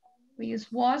 We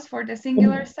use was for the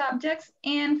singular subjects,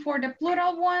 and for the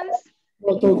plural ones,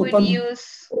 we would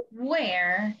use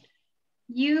where.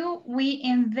 You, we,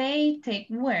 and they take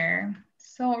where.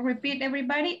 So repeat,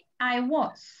 everybody. I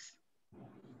was.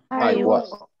 I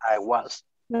was.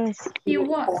 He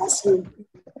was.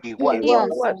 He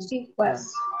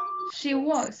was. She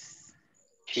was.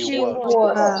 It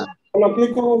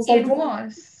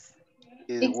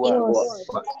was.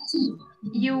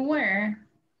 You were.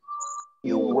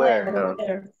 You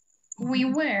were. We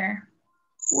were.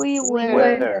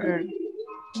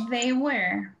 They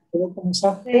were.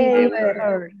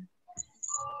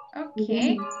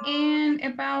 Okay, and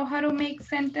about how to make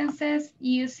sentences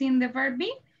using the verb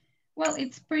be? Well,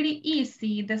 it's pretty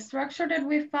easy. The structure that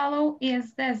we follow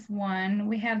is this one.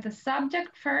 We have the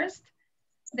subject first,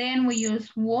 then we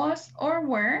use was or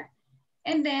were,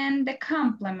 and then the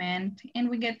complement, and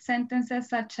we get sentences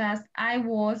such as, I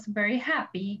was very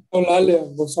happy.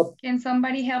 Can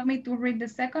somebody help me to read the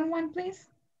second one, please?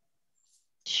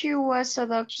 She was a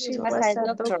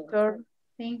doctor.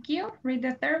 Thank you. Read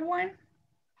the third one.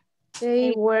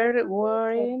 They were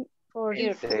worrying for 5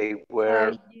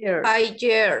 years.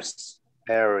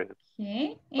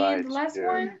 Okay, and the last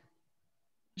one.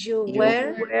 You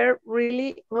were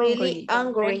really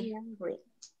angry.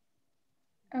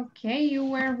 Okay, you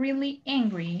were really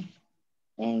angry.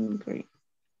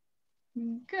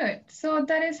 Good. So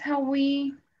that is how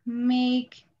we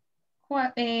make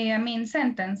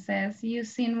sentences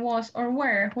using was or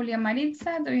were. Julia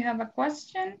Maritza, do you have a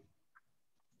question?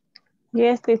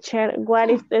 Yes, teacher. What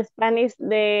is the Spanish?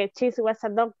 She was a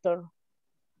doctor.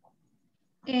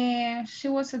 She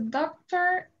was a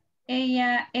doctor,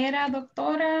 ella era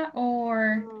doctora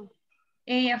or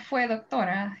ella fue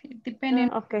doctora, depending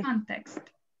on the context.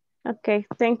 Okay,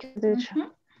 thank you,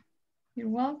 teacher. You're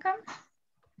welcome.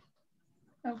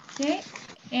 Okay,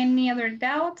 any other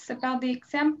doubts about the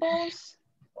examples?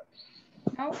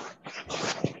 No?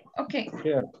 Okay,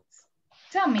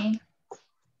 tell me.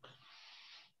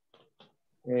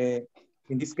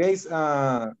 In this case,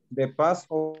 the past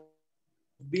of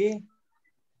be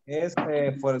is,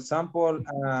 for example,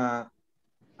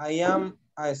 I am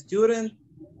a student.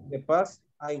 The past,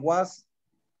 I was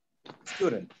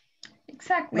student.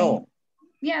 Exactly. No.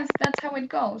 Yes, that's how it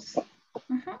goes.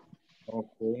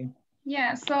 Okay.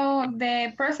 Yeah, so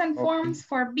the present forms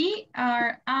for be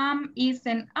are am, is,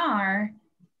 and are.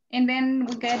 And then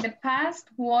we get the past,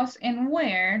 was, and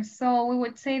were. So we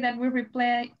would say that we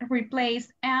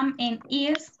replace am and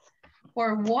is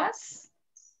for was,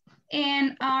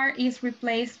 and are is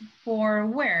replaced for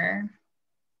were.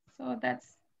 So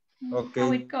that's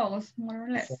how it goes, more or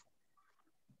less.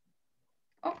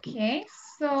 Okay,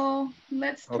 so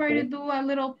let's try to do a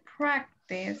little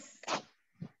practice.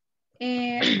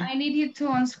 I need you to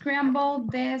unscramble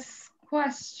these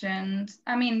questions,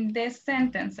 these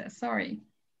sentences, sorry.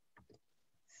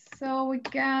 So we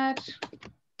got,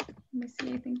 let me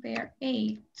see, I think they are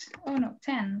 8. Oh no,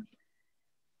 10.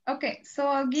 Okay, so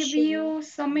I'll give you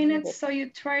some minutes so you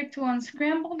try to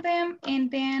unscramble them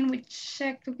and then we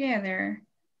check together.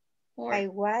 I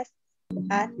was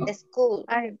at school.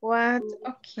 I was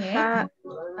at school.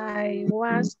 I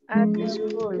was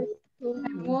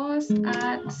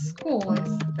at school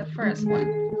is the first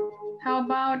one. How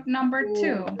about number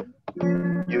 2?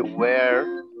 You were.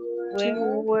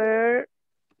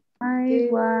 I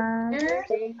was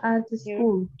at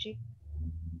school.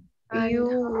 You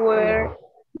were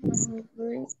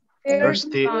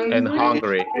thirsty and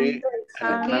hungry. Okay,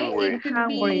 it could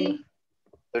be,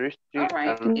 Thirsty. all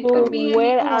right, it could be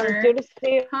any order.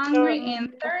 Hungry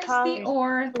and thirsty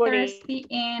or thirsty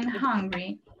and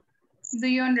hungry. Do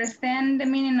you understand the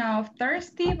meaning of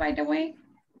thirsty, by the way?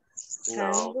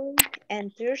 Hungry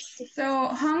and thirsty. So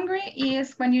hungry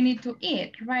is when you need to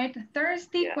eat, right?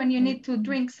 Thirsty when you need to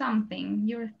drink something.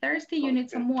 You're thirsty, you need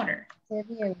some water.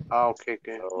 Okay.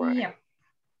 Right. Yep.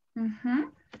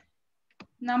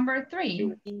 Number 3.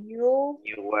 You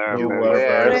were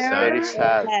very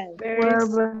sad. You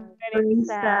were very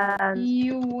sad.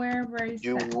 You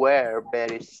were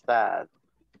very sad.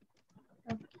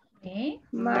 Okay.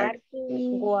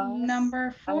 Martin was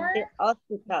number 4. At the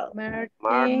hospital.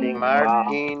 Martin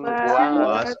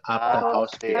was at the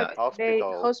hospital.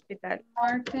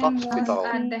 Martin was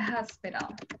at the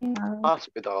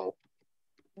hospital.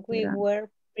 We were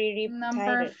pretty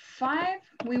Number tired. 5.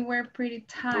 We were pretty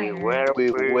tired. We were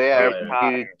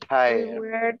pretty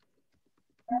tired.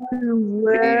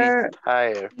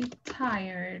 Pretty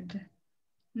tired.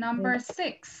 Number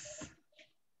 6.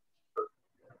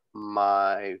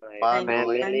 My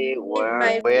family were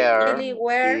in Paris.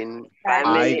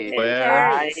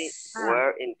 My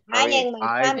family and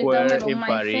I were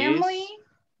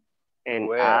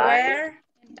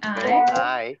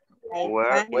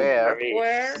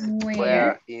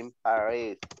in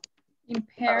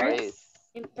Paris.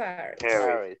 In Paris.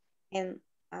 And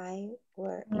I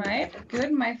were in Right, Paris.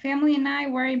 good. My family and I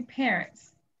were in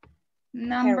Paris.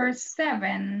 Number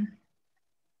 7.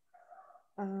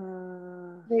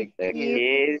 the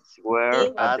kids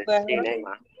were at the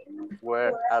cinema.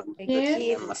 Were at the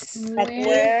cinema.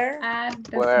 At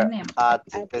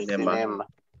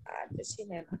the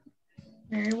cinema.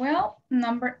 Very well.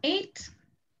 Number 8.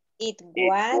 It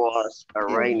was a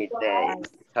rainy day.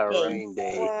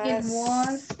 It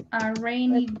was a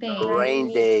rainy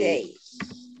day.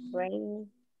 Rainy.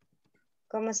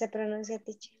 ¿Cómo se pronuncia,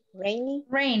 teacher? Rainy?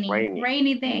 Rainy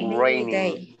day. Rainy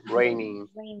day. Rainy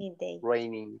day.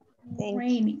 Rainy.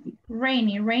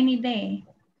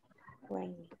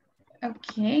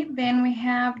 Okay, then we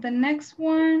have the next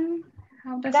one.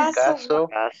 How does it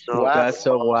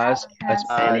Picasso was a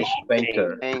Spanish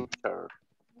painter.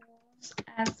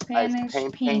 A Spanish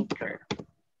painter.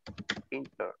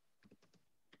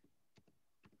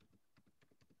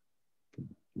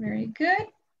 Very good.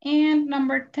 And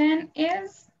number 10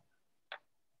 is?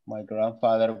 My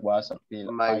grandfather was a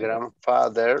pilot. My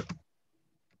grandfather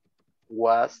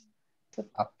was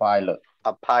a pilot.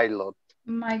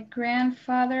 My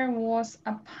grandfather was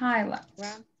a pilot.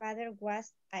 Grandfather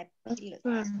was a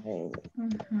pilot.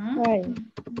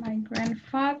 My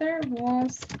grandfather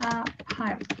was a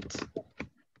pilot.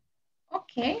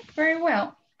 Okay, very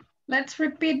well. Let's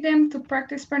repeat them to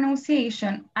practice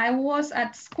pronunciation. I was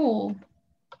at school.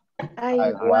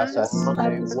 I was at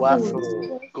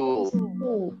school.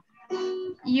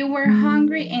 You were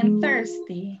hungry and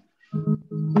thirsty.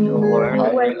 You were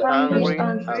hungry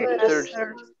and thirsty.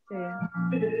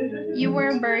 You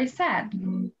were very sad.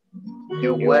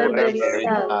 You were very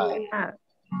sad.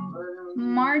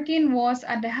 Martin was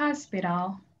at the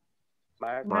hospital.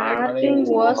 Martin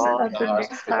was at the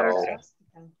hospital.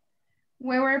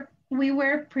 We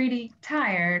were pretty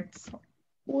tired.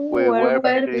 We were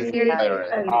pretty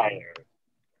tired.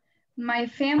 My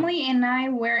family and I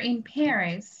were in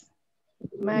Paris.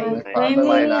 My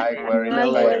family and I were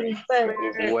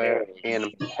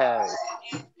in Paris.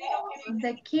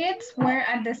 The kids were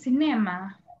at the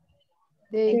cinema.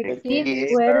 The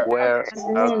kids were at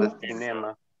the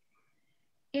cinema.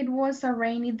 It was a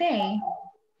rainy day.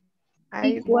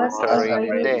 It was a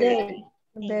rainy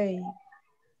day.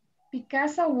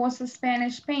 Picasso was a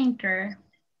Spanish painter.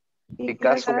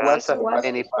 Picasso was a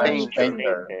Spanish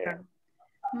painter.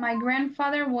 My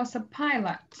grandfather was a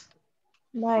pilot.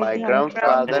 My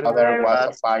grandfather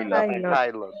was a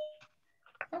pilot.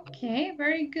 Okay,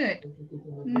 very good.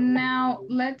 Now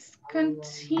let's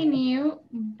continue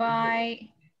by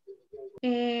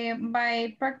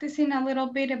practicing a little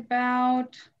bit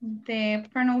about the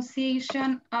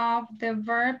pronunciation of the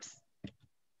verbs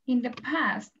in the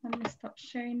past. Let me stop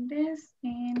sharing this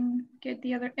and get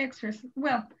the other exercise.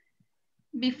 Well,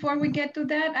 before we get to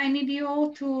that, I need you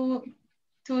all to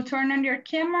turn on your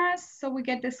cameras so we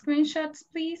get the screenshots,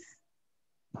 please.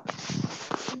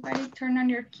 Everybody turn on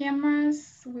your cameras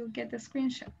so we'll get the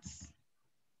screenshots.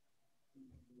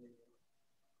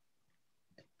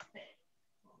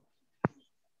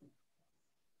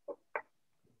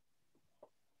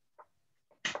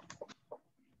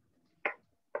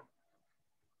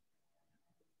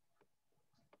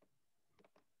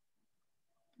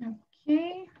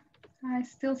 Okay, I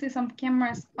still see some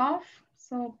cameras off,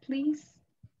 so please,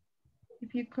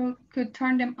 if you could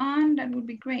turn them on, that would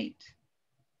be great.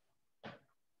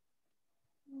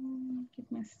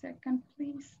 Give me a second,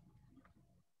 please.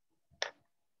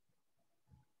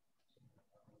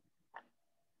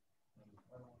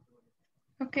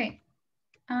 Okay,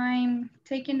 I'm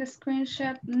taking the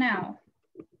screenshot now.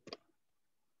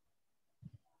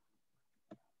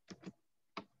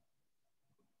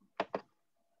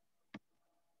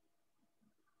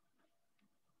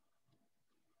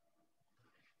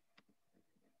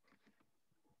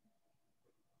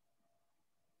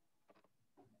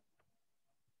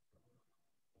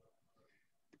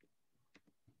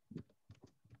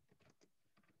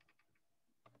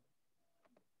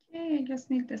 Okay, I just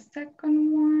need the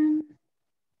second one.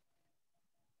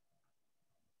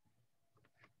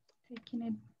 Taking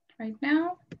it right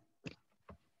now.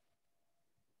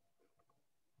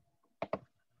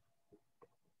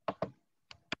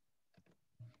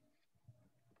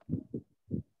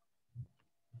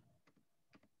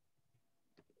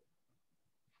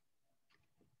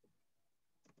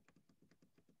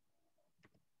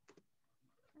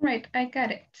 Right, I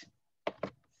got it.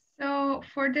 So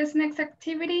for this next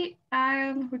activity,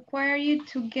 I'll require you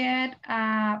to get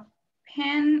a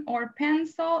pen or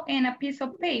pencil and a piece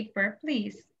of paper,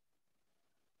 please.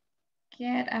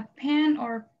 Get a pen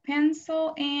or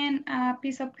pencil and a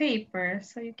piece of paper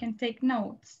so you can take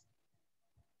notes.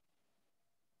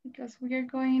 Because we are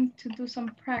going to do some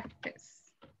practice.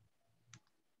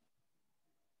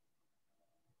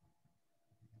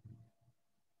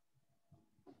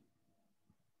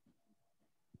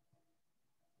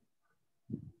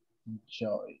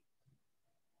 Enjoy.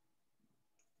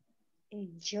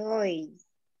 Enjoy.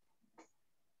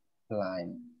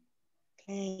 Climb.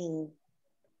 Climb.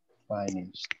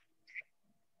 Finish.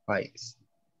 Fights.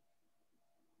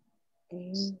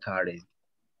 Started.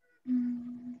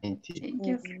 Okay,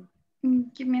 just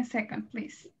give me a second,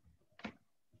 please.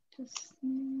 Just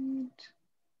need...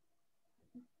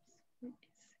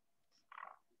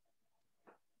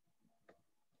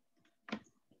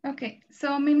 Okay,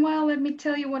 so meanwhile, let me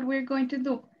tell you what we're going to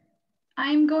do.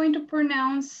 I'm going to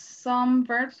pronounce some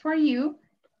verbs for you.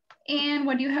 And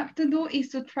what you have to do is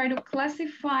to try to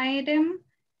classify them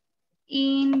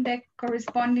in the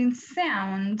corresponding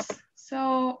sounds.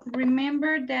 So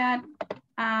remember that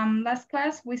last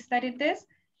class we studied this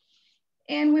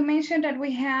and we mentioned that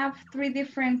we have 3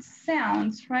 different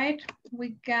sounds, right?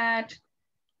 We got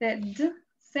the D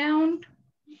sound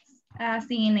as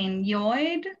in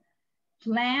enjoyed,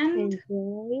 planned.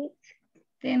 Enjoyed.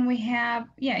 Then we have,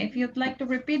 yeah, if you'd like to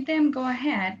repeat them, go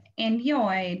ahead.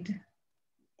 Enjoyed.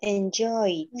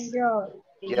 Enjoyed. Enjoyed.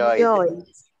 Enjoyed.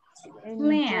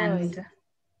 Planned.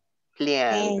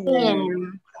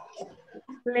 Planned.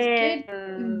 Okay.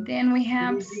 Then we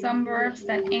have some verbs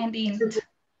that end in t,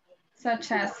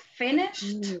 such as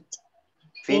finished,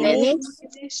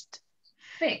 Finished.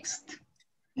 fixed.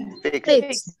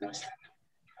 Fixed.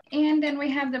 And then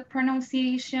we have the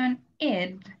pronunciation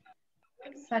id,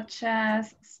 such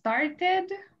as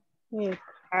started,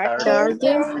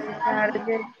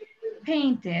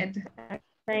 painted.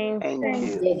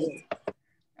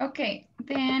 Okay,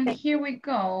 then here we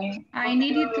go. I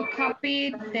need you to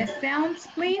copy the sounds,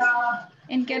 please,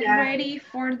 and get ready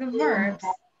for the verbs.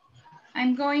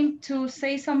 I'm going to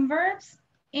say some verbs,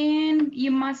 and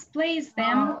you must place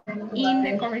them in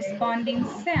the corresponding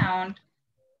sound.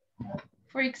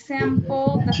 For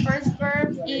example, the first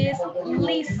verb is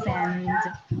listened.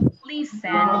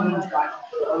 Listened.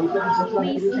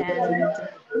 Listened.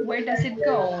 Where does it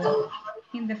go?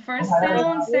 In the first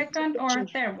sound, second, or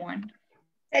third one?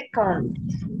 Second.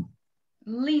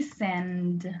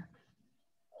 Listened.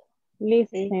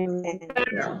 Listened.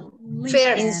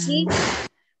 Listened.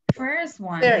 First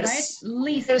one, right?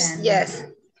 Listened. Yes.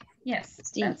 Yes,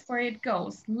 that's where it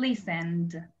goes.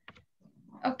 Listened.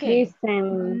 Okay,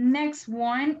 next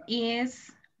one is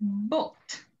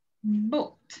booked.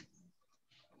 Booked.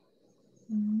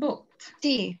 Booked.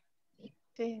 Sí.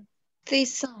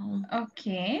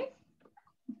 Okay.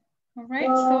 All right,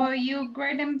 so you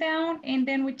write them down and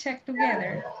then we check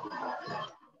together.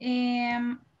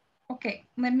 Okay,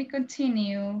 let me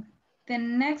continue. The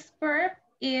next verb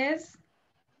is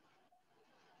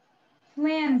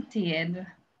planted.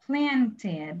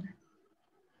 Planted.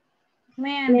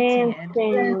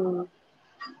 Planted.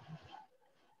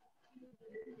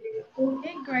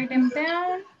 Okay, write them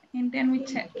down and then we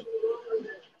check.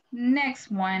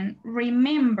 Next one,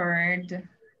 remembered.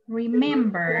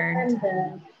 Remembered.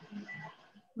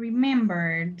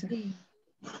 Remembered.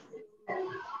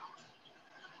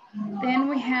 Then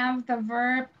we have the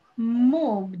verb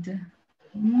moved.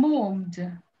 Moved.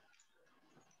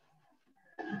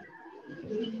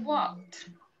 Walked.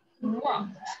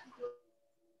 Walked.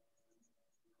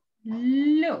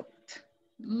 Looked.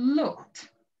 Looked.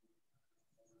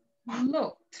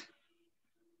 Looked.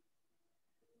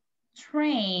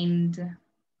 Trained.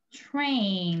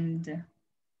 Trained.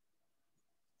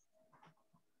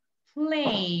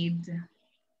 Played.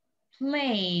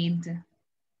 Played.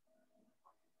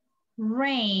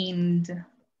 Rained.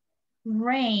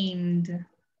 Rained.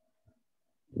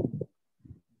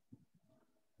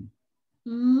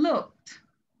 Looked.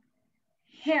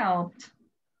 Helped.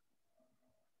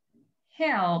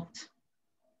 Helped.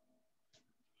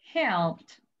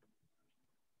 Helped.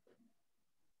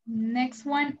 Next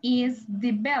one is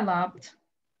developed.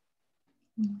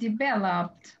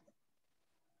 Developed.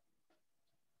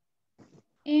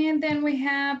 And then we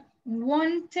have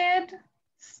wanted,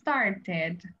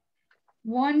 started.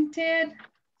 Wanted,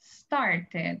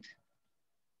 started.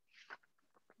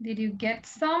 Did you get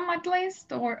some at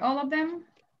least, or all of them?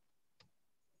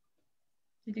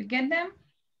 Did you get them?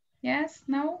 Yes,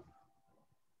 no?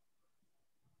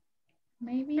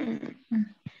 Maybe?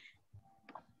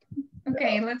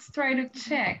 Okay, let's try to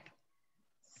check.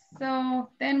 So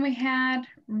then we had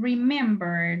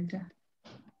remembered.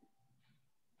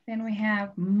 Then we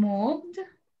have moved,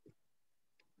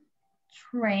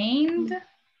 trained,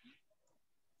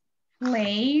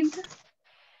 played,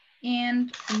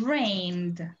 and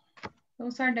rained.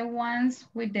 Those are the ones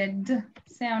with the D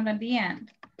sound at the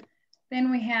end.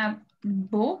 Then we have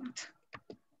booked,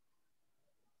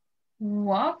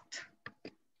 walked,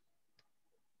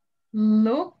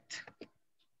 looked,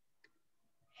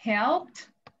 helped,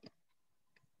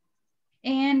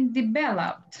 and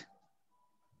developed.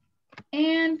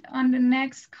 And on the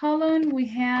next column, we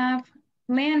have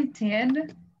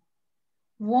planted,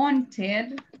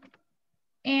 wanted,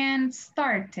 and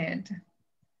started.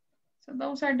 So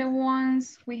those are the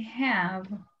ones we have.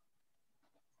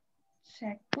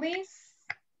 Check, please.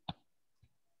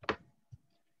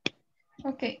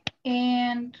 Okay,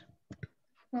 and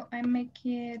well, I make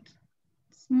it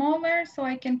smaller so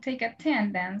I can take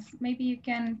attendance. Maybe you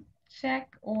can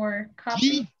check or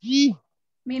copy.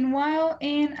 Meanwhile,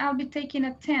 and I'll be taking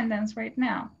attendance right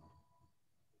now.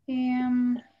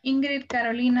 Ingrid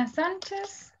Carolina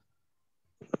Sanchez.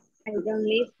 I don't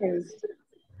listen.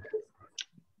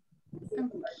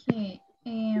 Okay.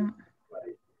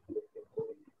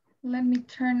 Let me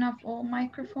turn off all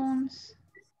microphones.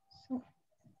 So.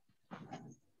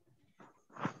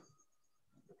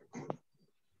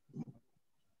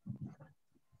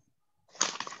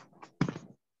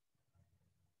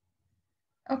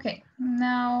 Okay,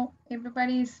 now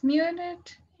everybody is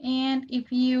muted. And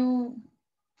if you,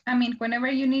 whenever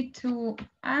you need to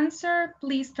answer,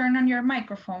 please turn on your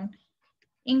microphone.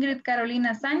 Ingrid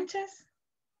Carolina Sanchez.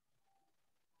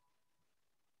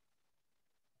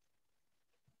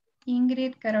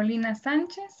 Ingrid Carolina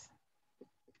Sanchez.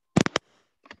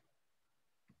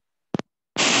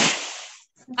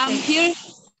 I'm here.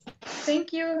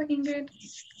 Thank you, Ingrid.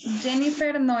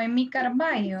 Jennifer Noemi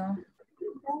Carballo.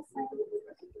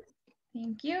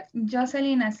 Thank you.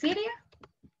 Jocelyn Asiria.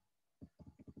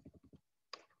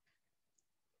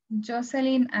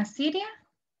 Jocelyn Asiria.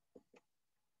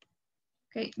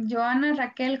 Okay. Joana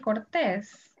Raquel Cortés.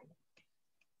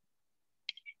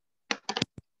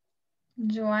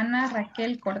 Joana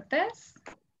Raquel Cortés.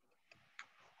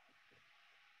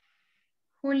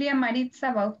 Julia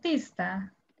Maritza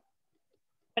Bautista.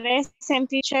 Present,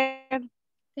 teacher.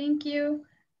 Thank you.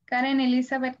 Karen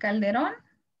Elizabeth Calderón.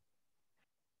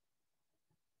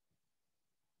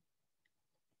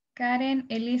 Karen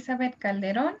Elizabeth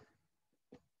Calderón.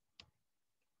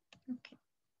 Okay.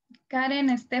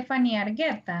 Karen Stephanie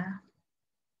Argueta.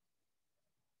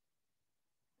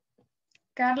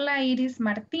 Carla Iris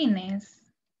Martínez.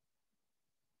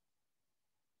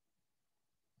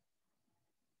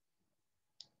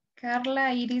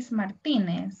 Carla Iris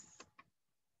Martínez.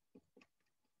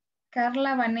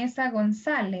 Carla Vanessa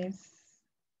González.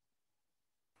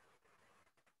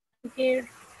 Here.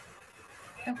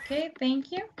 Okay,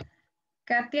 thank you.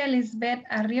 Katia Lisbeth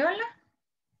Arriola.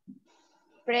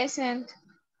 Present.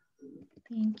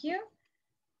 Thank you.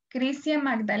 Crisia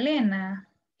Magdalena.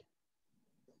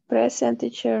 Present,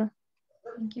 teacher.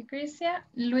 Thank you, Crisia.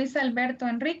 Luis Alberto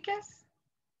Enríquez.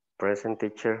 Present,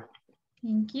 teacher.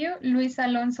 Thank you. Luis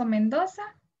Alonso Mendoza.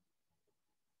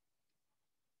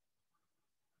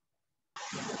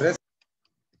 Present.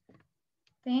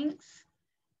 Thanks.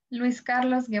 Luis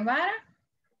Carlos Guevara.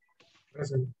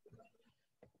 Present.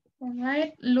 All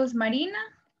right. Luz Marina.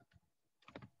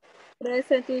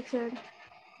 Present, teacher.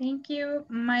 Thank you.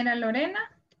 Mayra Lorena.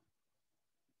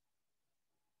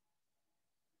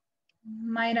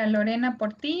 Mayra Lorena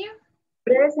Portillo.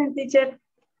 Present, teacher.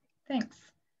 Thanks.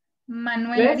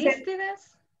 Manuel Present.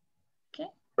 Aristides. Okay.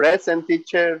 Present,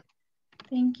 teacher.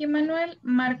 Thank you, Manuel.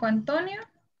 Marco Antonio.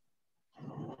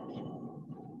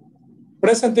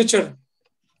 Present, teacher.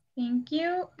 Thank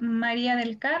you. María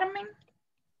del Carmen.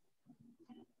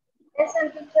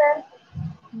 Present, teacher.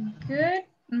 Good.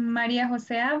 María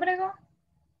José Ábrego.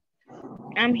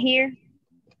 I'm here.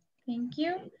 Thank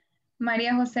you.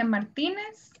 María José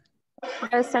Martínez.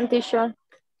 Present, teacher.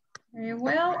 Very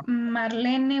well.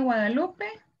 Marlene Guadalupe.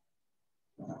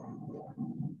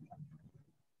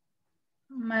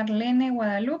 Marlene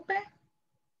Guadalupe.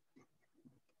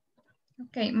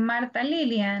 Okay. Marta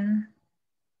Lilian.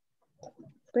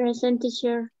 Present,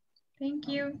 teacher. Thank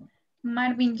you.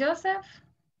 Marvin Joseph.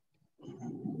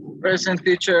 Present,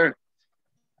 teacher.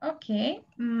 Okay.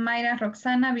 Mayra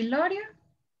Roxana Vilorio.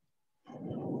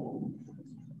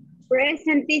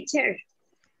 Present, teacher.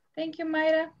 Thank you,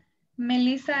 Mayra.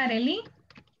 Melissa Areli.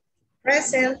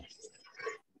 Present.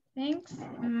 Thanks.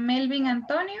 Melvin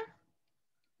Antonio.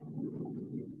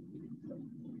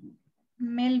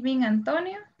 Melvin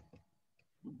Antonio.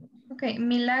 Okay.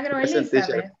 Milagro Present, Elizabeth.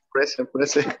 teacher.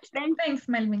 Present. Thanks,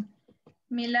 Melvin.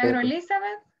 Milagro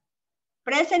Elizabeth.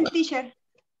 Present, teacher.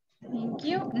 Thank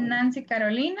you. Nancy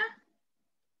Carolina.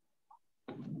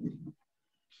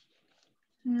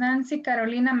 Nancy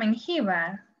Carolina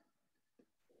Mengíbar.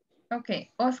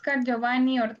 Okay. Oscar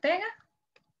Giovanni Ortega.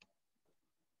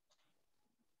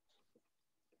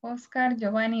 Oscar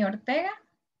Giovanni Ortega.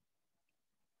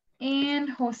 And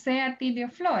Jose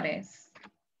Atilio Flores.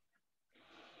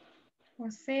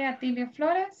 Jose Atilio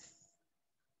Flores.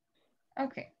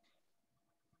 Okay.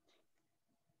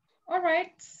 All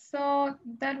right, so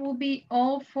that will be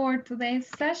all for today's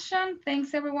session.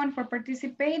 Thanks everyone for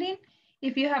participating.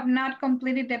 If you have not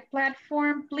completed the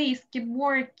platform, please keep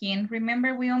working.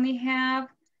 Remember, we only have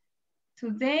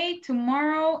today,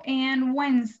 tomorrow, and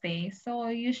Wednesday. So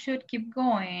you should keep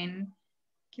going.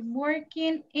 Keep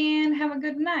working and have a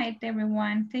good night,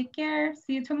 everyone. Take care.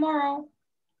 See you tomorrow.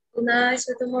 Good night.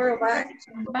 See you tomorrow. Bye.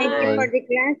 Bye. Thank you for the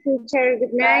class, teacher.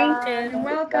 Good night. You're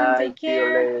welcome. Take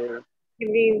care. See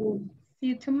you later. See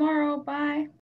you tomorrow. Bye.